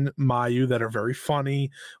Julia and Mayu that are very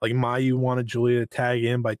funny. Like Mayu wanted Julia to tag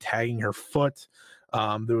in by tagging her foot.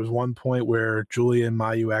 There was one point where Julia and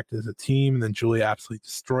Mayu acted as a team, and then Julia absolutely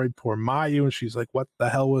destroyed poor Mayu, and she's like, what the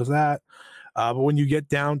hell was that? But when you get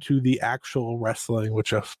down to the actual wrestling,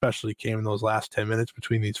 which especially came in those last 10 minutes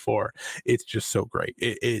between these four, it's just so great.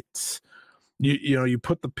 It's you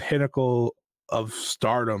put the pinnacle of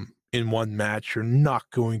Stardom in one match, you're not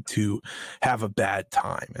going to have a bad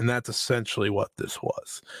time. And that's essentially what this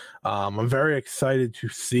was. I'm very excited to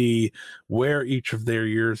see where each of their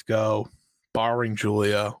years go, barring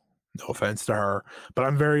Julia. No offense to her, but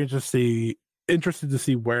I'm very interested to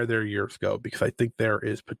see where their years go, because I think there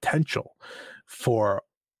is potential for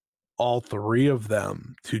all three of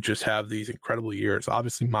them to just have these incredible years.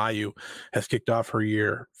 Obviously, Mayu has kicked off her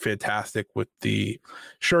year fantastic with the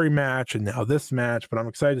Shuri match and now this match, but I'm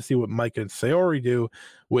excited to see what Micah and Sayori do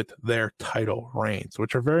with their title reigns,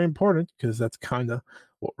 which are very important because that's kind of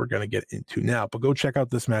what we're going to get into now. But go check out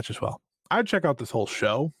this match as well. I'd check out this whole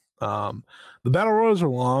show. The battle royals are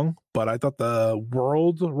long, but I thought the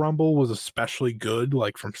World Rumble was especially good,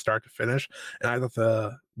 like from start to finish. And I thought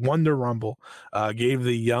the Wonder Rumble gave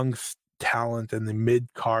the young talent and the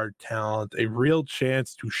mid-card talent a real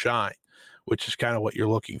chance to shine, which is kind of what you're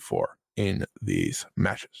looking for in these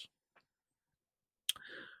matches.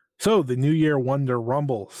 So the New Year Wonder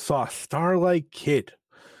Rumble saw Starlight Kid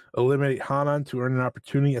eliminate Hanan to earn an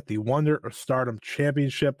opportunity at the Wonder of Stardom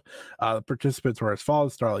Championship. The participants were as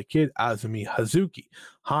follows: Starlight Kid, Azumi Hazuki,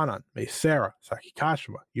 Hanan, Meisara, Saki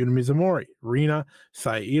Kashima, Yuna Mizumori, Rina,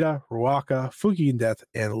 Saida, Ruaka, Fuki Death,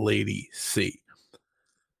 and Lady C.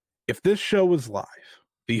 If this show was live,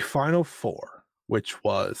 the final four, which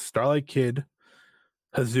was Starlight Kid,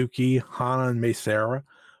 Hazuki, Hana, and Meisara,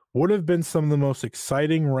 would have been some of the most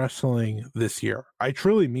exciting wrestling this year. I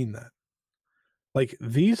truly mean that. Like,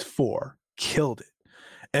 these four killed it.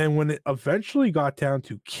 And when it eventually got down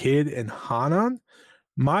to Kid and Hanan,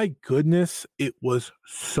 my goodness, it was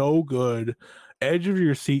so good. Edge of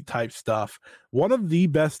your seat type stuff. One of the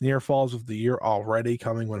best near falls of the year already,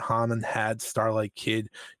 coming when Hanan had Starlight Kid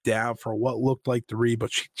down for what looked like 3,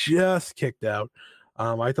 but she just kicked out.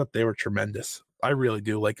 I thought they were tremendous. I really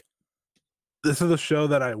do. Like, this is a show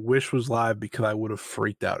that I wish was live because I would have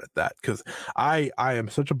freaked out at that, because I am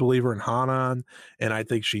such a believer in Hanan, and I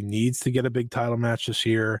think she needs to get a big title match this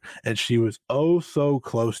year, and she was oh so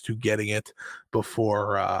close to getting it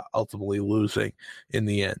before ultimately losing in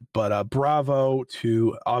the end. But bravo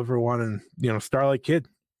to everyone, and Starlight Kid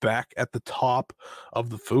back at the top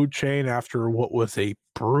of the food chain after what was a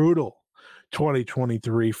brutal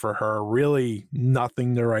 2023 for her. Really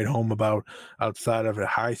nothing to write home about outside of a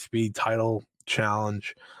high-speed title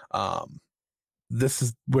challenge. This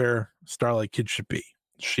is where Starlight Kid should be.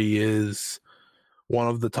 She is one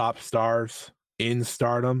of the top stars in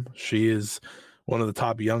Stardom. She is one of the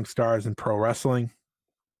top young stars in pro wrestling.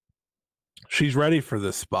 She's ready for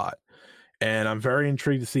this spot, and I'm very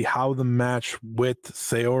intrigued to see how the match with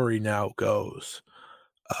Saori now goes,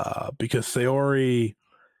 because Saori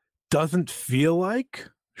doesn't feel like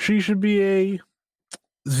she should be a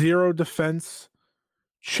zero defense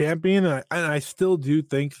champion, and I still do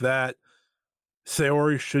think that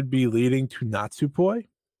Saori should be leading to Natsupoi.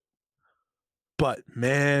 But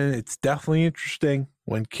man, it's definitely interesting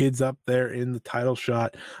when Kid's up there in the title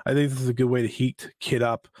shot. I think this is a good way to heat Kid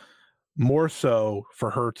up, more so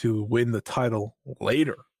for her to win the title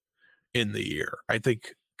later in the year. I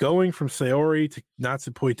think going from Saori to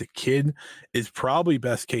Natsupoi to Kid is probably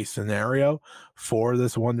best case scenario for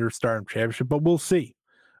this Wonder Stardom Championship, but we'll see.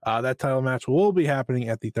 That title match will be happening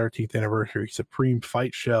at the 13th anniversary Supreme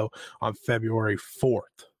Fight Show on February 4th.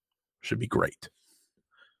 Should be great.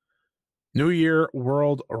 New Year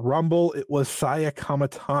World Rumble. It was Saya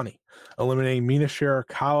Kamatani eliminating Mina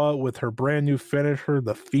Shirakawa with her brand new finisher,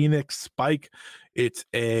 the Phoenix Spike. It's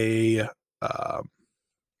a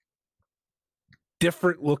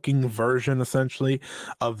different looking version, essentially,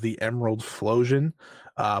 of the Emerald Flosion,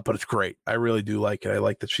 but it's great. I really do like it. I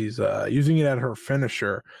like that she's using it at her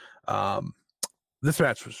finisher. This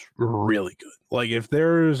match was really good. Like,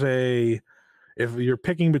 if you're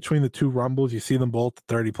picking between the two Rumbles, you see them both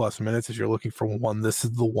 30 plus minutes. If you're looking for one, this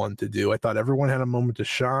is the one to do. I thought everyone had a moment to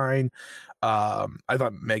shine. I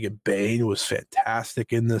thought Megan Bayne was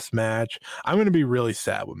fantastic in this match. I'm going to be really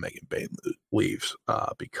sad when Megan Bayne leaves,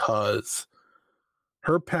 because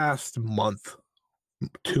her past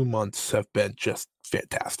 2 months have been just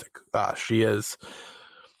fantastic. She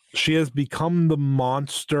has become the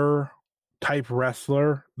monster type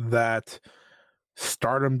wrestler that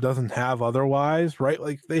Stardom doesn't have otherwise, right?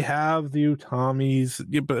 Like, they have the Utamis,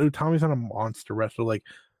 but Utami's not a monster wrestler. Like,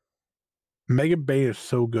 Megan Bayne is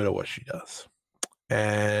so good at what she does,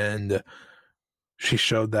 and she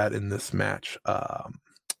showed that in this match.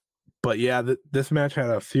 But yeah, this match had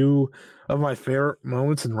a few of my favorite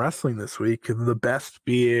moments in wrestling this week. The best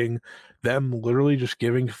being them literally just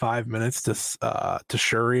giving 5 minutes to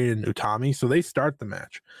Shuri and Utami. So they start the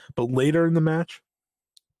match, but later in the match,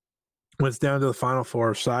 when it's down to the final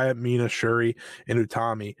four, Saya, Mina, Shuri, and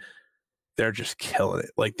Utami, they're just killing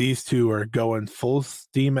it. Like, these two are going full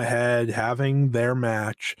steam ahead, having their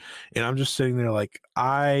match, and I'm just sitting there like,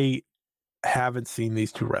 I haven't seen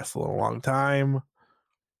these two wrestle in a long time.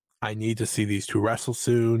 I need to see these two wrestle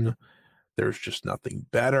soon. There's just nothing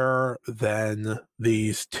better than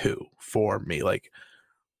these two for me. Like,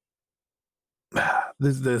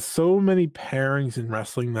 there's so many pairings in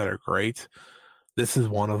wrestling that are great. This is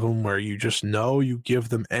one of them where you just know you give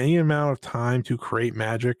them any amount of time to create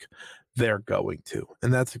magic, they're going to.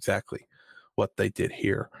 And that's exactly what they did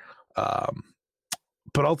here. But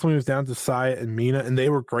ultimately, it was down to Saya and Mina, and they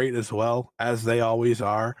were great as well, as they always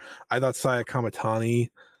are. I thought Saya Kamatani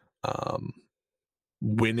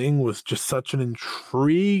winning was just such an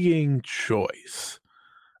intriguing choice,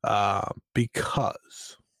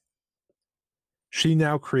 because she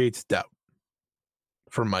now creates doubt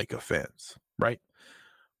for Micah fans, right?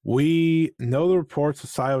 We know the reports that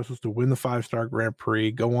Saya was supposed to win the 5-star Grand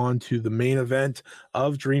Prix, go on to the main event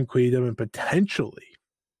of Dream Queendom, and potentially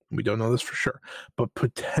We don't know this for sure, but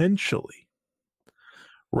potentially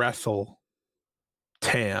wrestle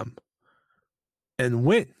Tam and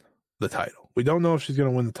win the title. We don't know if she's going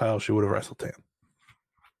to win the title. She would have wrestled Tam.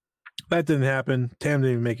 That didn't happen. Tam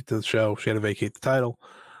didn't even make it to the show. She had to vacate the title,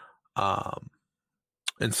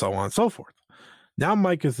 and so on and so forth. Now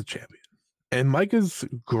Micah's the champion, and Micah's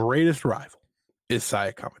greatest rival is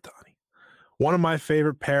Saya Kamatani, one of my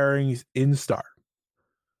favorite pairings in Star.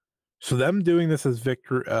 So them doing this as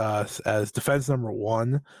as defense number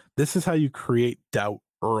one, this is how you create doubt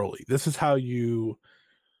early. This is how you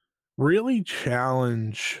really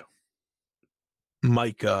challenge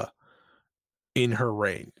Micah in her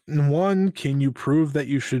reign. One, can you prove that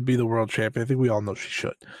you should be the world champion? I think we all know she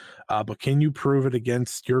should. But can you prove it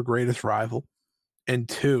against your greatest rival? And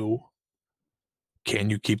two, can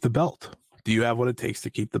you keep the belt? Do you have what it takes to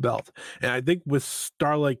keep the belt? And I think with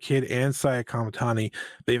Starlight Kid and Saya Kamatani,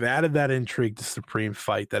 they've added that intrigue to Supreme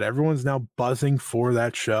Fight that everyone's now buzzing for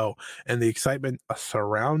that show and the excitement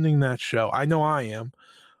surrounding that show. I know I am.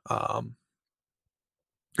 And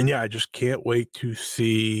yeah, I just can't wait to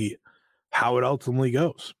see how it ultimately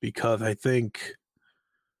goes, because I think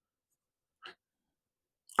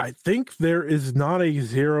there is not a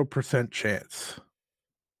 0% chance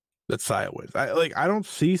that Saya wins. I don't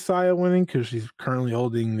see Saya winning because she's currently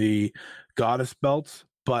holding the goddess belts,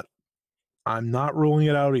 but I'm not ruling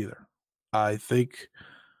it out either. I think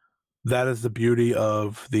that is the beauty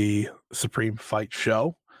of the Supreme Fight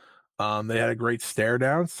show. They had a great stare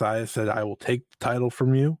down. Saya said, "I will take the title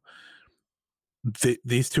from you."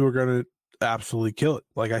 These two are going to absolutely kill it.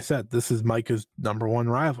 Like I said, this is Micah's number one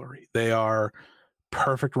rivalry. They are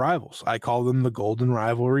perfect rivals. I call them the golden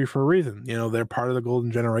rivalry for a reason. You know, they're part of the golden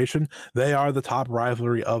generation. They are the top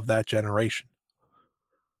rivalry of that generation.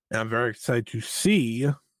 And I'm very excited to see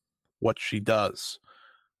what she does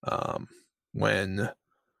when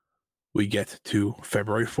we get to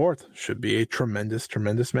February 4th. Should be a tremendous,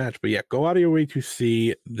 tremendous match. But yeah, go out of your way to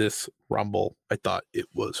see this Rumble. I thought it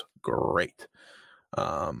was great.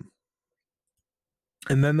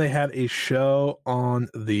 And then they had a show on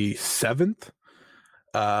the 7th,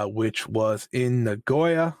 which was in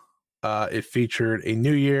Nagoya. It featured a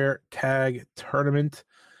New Year tag tournament.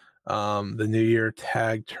 The New Year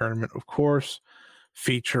tag tournament, of course,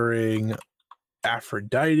 featuring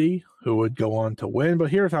Aphrodite, who would go on to win. But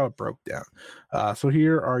here's how it broke down. So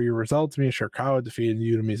here are your results. Mia Shirakawa defeated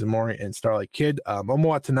Yuta Mizumori and Starlight Kid. Momo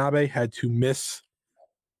Watanabe had to miss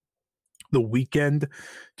the weekend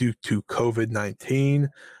due to COVID-19.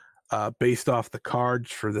 Based off the cards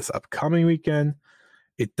for this upcoming weekend,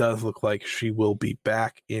 it does look like she will be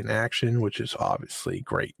back in action, which is obviously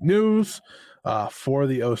great news for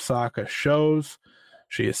the Osaka shows.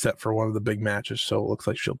 She is set for one of the big matches, so it looks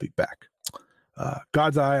like she'll be back.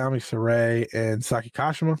 God's Eye, Ami Sarai, and Saki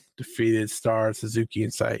Kashima defeated Star Suzuki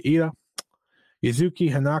and Saida.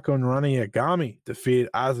 Yuzuki, Hanako, and Rana Yagami defeated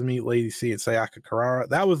Azumi, Lady C, and Sayaka Karara.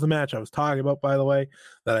 That was the match I was talking about, by the way,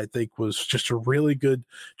 that I think was just a really good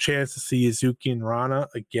chance to see Yuzuki and Rana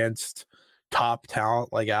against top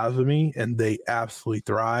talent like Azumi, and they absolutely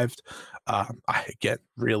thrived. I, again,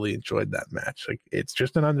 really enjoyed that match. Like, it's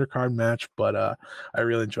just an undercard match, but I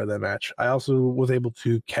really enjoyed that match. I also was able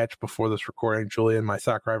to catch, before this recording, Julia and my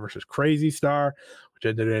Sakurai versus Crazy Star, which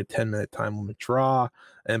ended in a 10-minute time limit draw,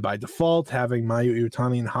 and by default, having Mayu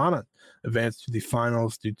Iwatani and Hanan advance to the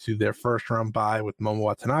finals due to their first round bye with Momo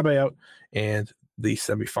Watanabe out, and the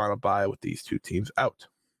semifinal bye with these two teams out.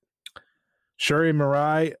 Shuri and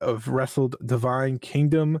Mirai have wrestled Divine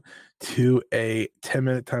Kingdom to a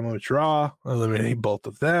 10-minute time limit draw, eliminating both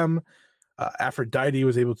of them. Aphrodite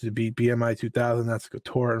was able to beat BMI 2000, that's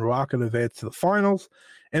Couture and Rock, and advance to the finals.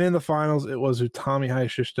 And in the finals, it was Utami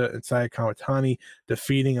Hayashishita and Saya Kamatani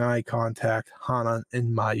defeating Eye Contact, Hanan,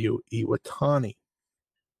 and Mayu Iwatani.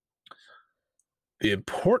 The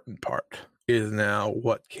important part is now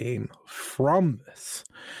what came from this.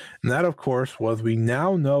 And that, of course, was we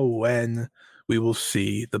now know when we will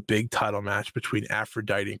see the big title match between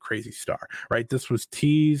Aphrodite and Crazy Star, right? This was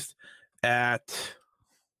teased at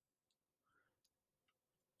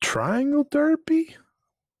Triangle Derby,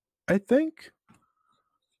 I think.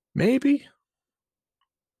 Maybe.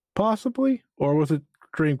 Possibly. Or was it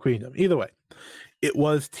Dream Kingdom? Either way, it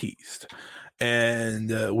was teased.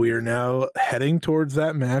 And we are now heading towards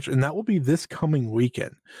that match, and that will be this coming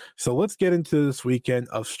weekend. So let's get into this weekend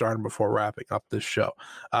of Stardom before wrapping up this show.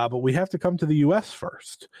 But we have to come to the U.S.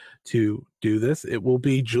 first to do this. It will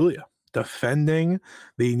be Julia defending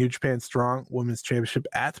the New Japan Strong Women's Championship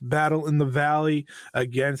at Battle in the Valley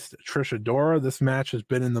against Trish Adora. This match has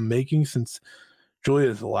been in the making since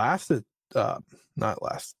Julia's last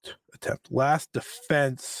last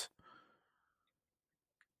defense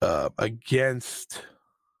against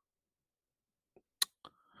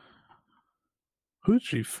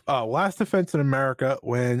last defense in America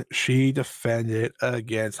when she defended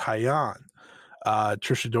against Hyan.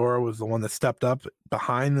 Trisha Dora was the one that stepped up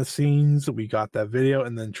behind the scenes. We got that video,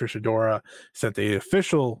 and then Trisha Dora sent the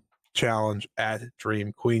official challenge at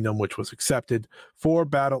Dream Queendom, which was accepted for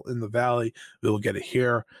Battle in the Valley. We'll get it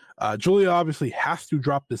here. Julia obviously has to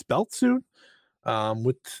drop this belt soon.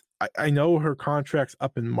 I know her contract's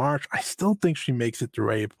up in March. I still think she makes it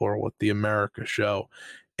through April with the America show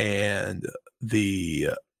and the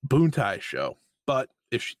Boontai show. But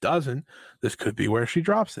if she doesn't, this could be where she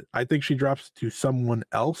drops it. I think she drops it to someone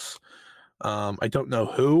else. I don't know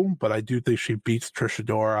who, but I do think she beats Trisha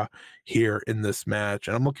Dora here in this match.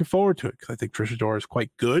 And I'm looking forward to it because I think Trisha Dora is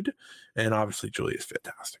quite good. And obviously, Julia is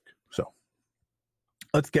fantastic. So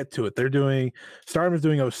let's get to it. Stardom is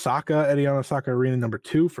doing Osaka, Edion Osaka Arena number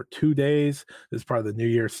 2 for 2 days. This is part of the New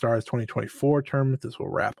Year's Stars 2024 tournament. This will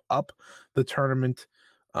wrap up the tournament.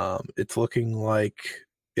 It's looking like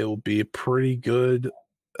it will be a pretty good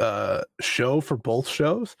show for both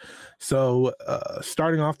shows. So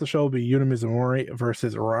starting off the show will be Yuna Mizumori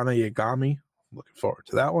versus Rana Yagami. Looking forward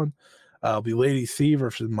to that one. It'll be Lady C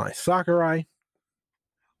versus Mai Sakurai.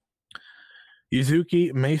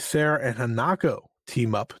 Yuzuki, Mei Seira, and Hanako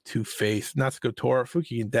team up to face Natsuko Tora,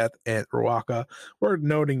 Fukigen Death, and Ruaka. We're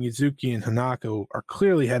noting Yuzuki and Hanako are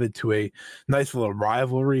clearly headed to a nice little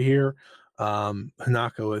rivalry here.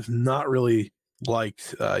 Hanako is not really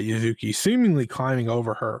liked Yuzuki seemingly climbing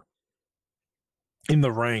over her in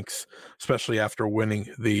the ranks, especially after winning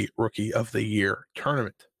the Rookie of the Year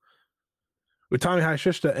tournament. Utami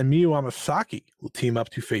Hayashishita and Miyu Amasaki will team up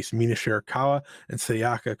to face Mina Shirakawa and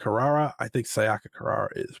Sayaka Karara. I think Sayaka Karara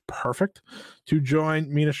is perfect to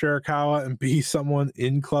join Mina Shirakawa and be someone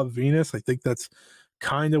in Club Venus. I think that's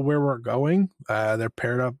kind of where we're going. They're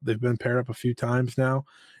paired up. They've been paired up a few times now.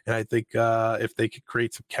 And I think if they could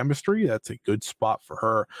create some chemistry, that's a good spot for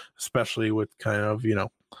her, especially with kind of,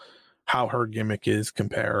 how her gimmick is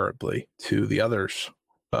comparably to the others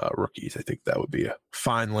rookies. I think that would be a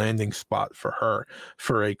fine landing spot for her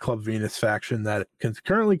for a Club Venus faction that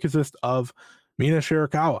currently consists of Mina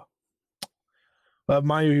Shirakawa.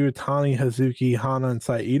 Mayu Iwatani, Hazuki, Hana, and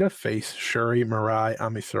Saida face Shuri, Mirai,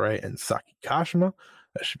 Ami Sourei, and Saki Kashima.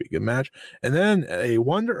 That should be a good match. And then a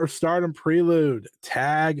Wonder of Stardom Prelude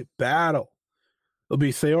tag battle. It'll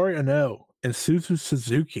be Saori Ano and Suzu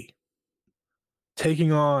Suzuki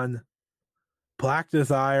taking on Black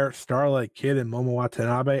Desire, Starlight Kid, and Momo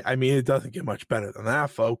Watanabe. I mean, it doesn't get much better than that,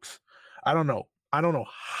 folks. I don't know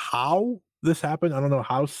how this happened. I don't know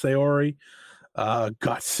how Saori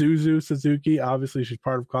got Suzu Suzuki. Obviously, she's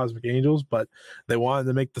part of Cosmic Angels, but they wanted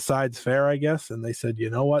to make the sides fair, I guess. And they said, you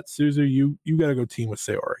know what, Suzu, you got to go team with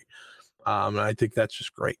Saori. And I think that's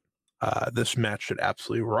just great. This match should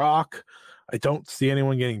absolutely rock. I don't see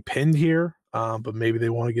anyone getting pinned here, but maybe they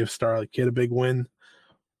want to give Starlight Kid a big win.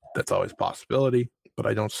 That's always a possibility, but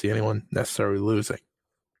I don't see anyone necessarily losing.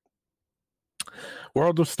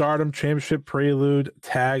 World of Stardom Championship Prelude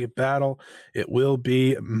Tag Battle. It will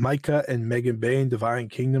be Micah and Megan Bain, Divine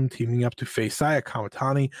Kingdom, teaming up to face Saya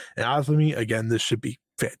Kamatani and Azumi. Again, this should be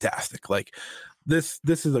fantastic. Like this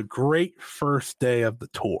is a great first day of the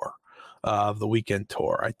tour, of the weekend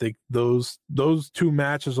tour. I think those two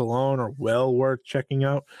matches alone are well worth checking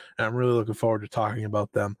out, and I'm really looking forward to talking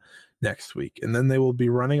about them next week. And then they will be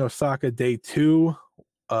running Osaka Day 2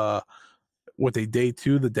 with a Day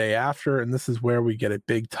 2 the day after, and this is where we get a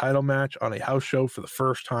big title match on a house show for the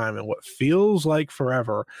first time in what feels like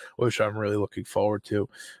forever, which I'm really looking forward to.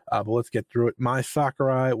 But let's get through it. Mai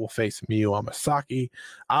Sakurai will face Miyu Amasaki.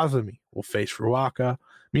 Azumi will face Ruaka.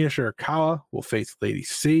 Mina Shirakawa will face Lady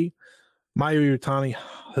C. Mayu Iwatani,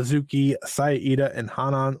 Hazuki, Saida, and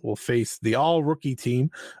Hanan will face the all-rookie team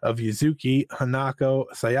of Yuzuki, Hanako,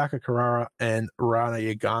 Sayaka Karara, and Rana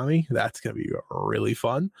Yagami. That's going to be really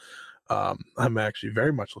fun. I'm actually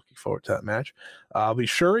very much looking forward to that match. It'll be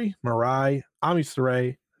Shuri, Mirai, Ami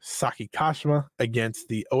Sourei, Saki Kashima against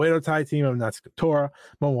the Oedo Tai team of Natsuko Tora,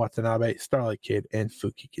 Momo Watanabe, Starlight Kid, and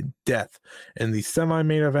Fukigen Death. In the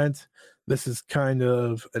semi-main event, this is kind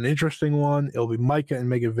of an interesting one. It'll be Micah and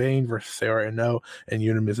Megan Bain versus Saori Ano and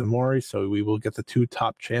Yuna Mizumori. So we will get the two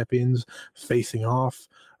top champions facing off.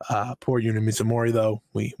 Poor Yuna Mizumori, though.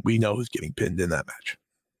 We know who's getting pinned in that match.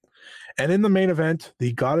 And in the main event,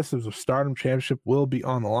 the Goddesses of Stardom Championship will be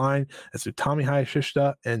on the line as Utami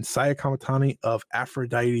Hayashishita and Saya Kamatani of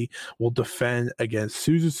Aphrodite will defend against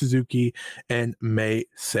Suzu Suzuki and Mei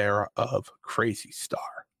Seira of Crazy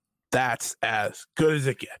Star. That's as good as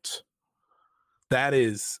it gets.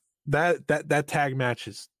 that tag match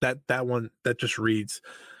is that one that just reads,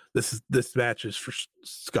 this match is for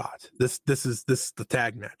Scott. This is the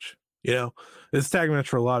tag match. You know, this tag match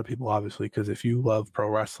for a lot of people, obviously, because if you love pro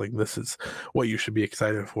wrestling, this is what you should be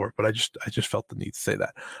excited for. But I just felt the need to say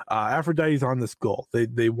that. Aphrodite's on this goal.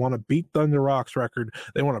 They want to beat Thunder Rock's record.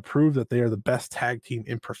 They want to prove that they are the best tag team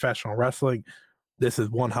in professional wrestling. This is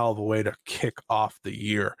one hell of a way to kick off the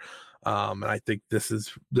year. And I think this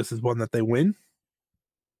is one that they win.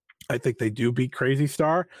 I think they do beat Crazy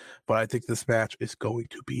Star, but I think this match is going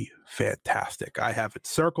to be fantastic. I have it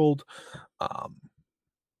circled.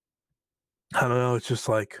 I don't know. It's just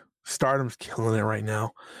like Stardom's killing it right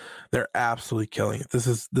now. They're absolutely killing it. This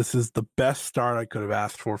is the best start I could have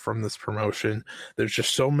asked for from this promotion. There's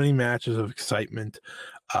just so many matches of excitement.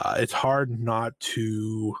 It's hard not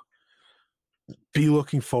to be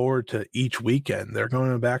looking forward to each weekend. They're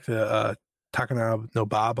going back to Takanawa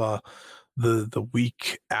Nobaba the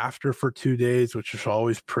week after for 2 days, which is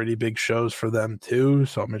always pretty big shows for them too.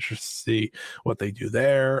 So I'm interested to see what they do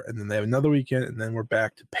there. And then they have another weekend, and then we're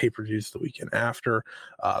back to pay-per-views the weekend after.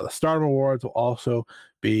 The Stardom Awards will also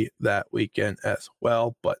be that weekend as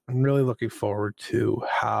well. But I'm really looking forward to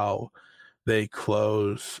how they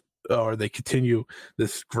close or they continue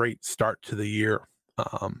this great start to the year.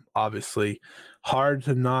 Obviously, hard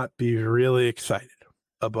to not be really excited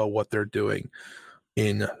about what they're doing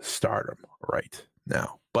in Stardom right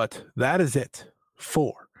now. But that is it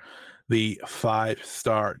for the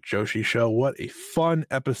 5-Star Joshi Show. What a fun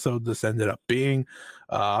episode this ended up being.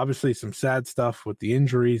 Obviously some sad stuff with the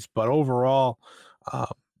injuries, but overall,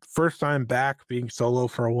 first time back being solo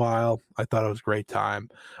for a while. I thought it was a great time.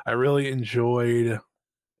 I really enjoyed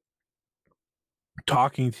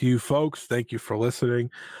talking to you folks. Thank you for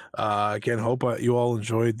listening. Again, hope you all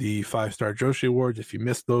enjoyed the 5-Star Joshi Awards. If you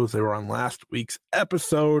missed those, they were on last week's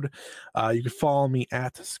episode. You can follow me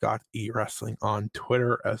at Scott E Wrestling on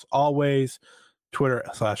Twitter, as always.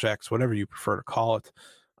 Twitter/X, whatever you prefer to call it.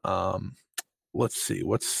 Let's see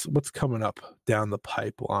what's coming up down the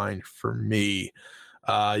pipeline for me.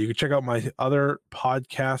 You can check out my other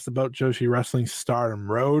podcast about Joshi Wrestling,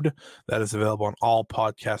 Stardom Road. That is available on all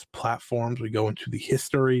podcast platforms. We go into the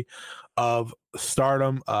history of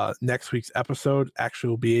Stardom. Next week's episode actually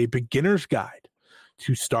will be a beginner's guide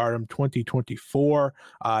to Stardom 2024.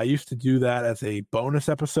 I used to do that as a bonus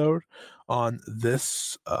episode on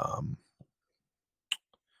this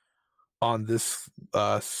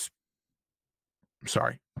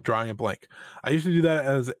sorry, drawing a blank. I used to do that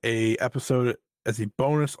as a episode as a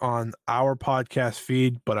bonus on our podcast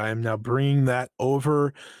feed, but I am now bringing that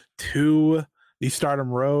over to the Stardom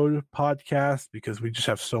Road podcast because we just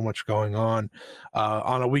have so much going on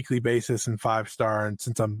a weekly basis in 5-Star. And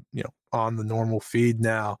since I'm, on the normal feed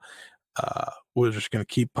now, we're just going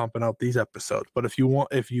to keep pumping out these episodes. But if you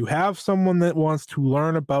have someone that wants to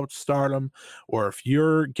learn about Stardom, or if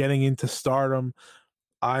you're getting into Stardom,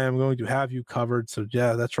 I am going to have you covered. So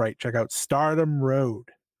yeah, that's right. Check out Stardom Road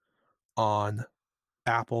on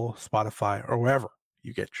Apple, Spotify, or wherever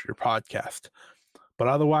you get your podcast. But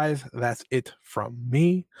otherwise, that's it from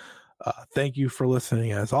me. Thank you for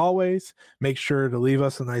listening as always. Make sure to leave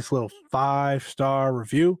us a nice little 5-star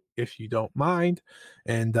review if you don't mind.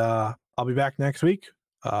 And I'll be back next week,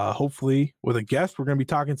 hopefully with a guest. We're going to be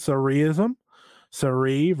talking Sareeism.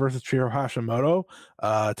 Saree versus Chihiro Hashimoto.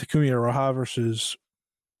 Takumi Iroha versus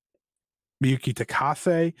Miyuki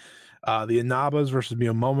Takase. The Inabas versus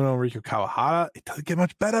Miyamoto and Riko Kawahara. It doesn't get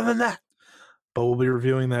much better than that. But we'll be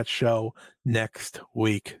reviewing that show next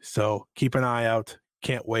week. So keep an eye out.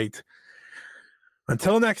 Can't wait.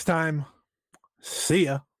 Until next time, see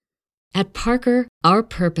ya. At Parker, our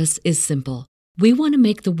purpose is simple. We want to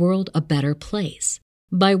make the world a better place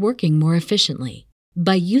by working more efficiently,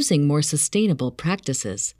 by using more sustainable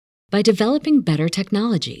practices, by developing better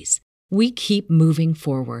technologies. We keep moving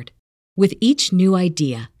forward. With each new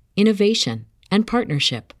idea, innovation, and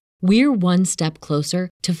partnership, we're one step closer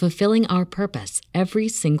to fulfilling our purpose every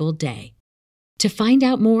single day. To find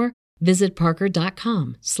out more, visit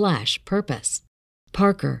parker.com/purpose.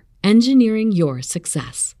 Parker, engineering your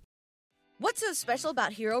success. What's so special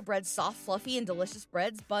about Hero Bread's soft, fluffy, and delicious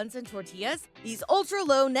breads, buns, and tortillas? These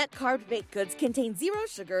ultra-low net-carb baked goods contain zero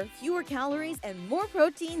sugar, fewer calories, and more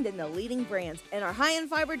protein than the leading brands, and are high in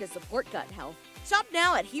fiber to support gut health. Shop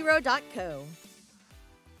now at hero.co.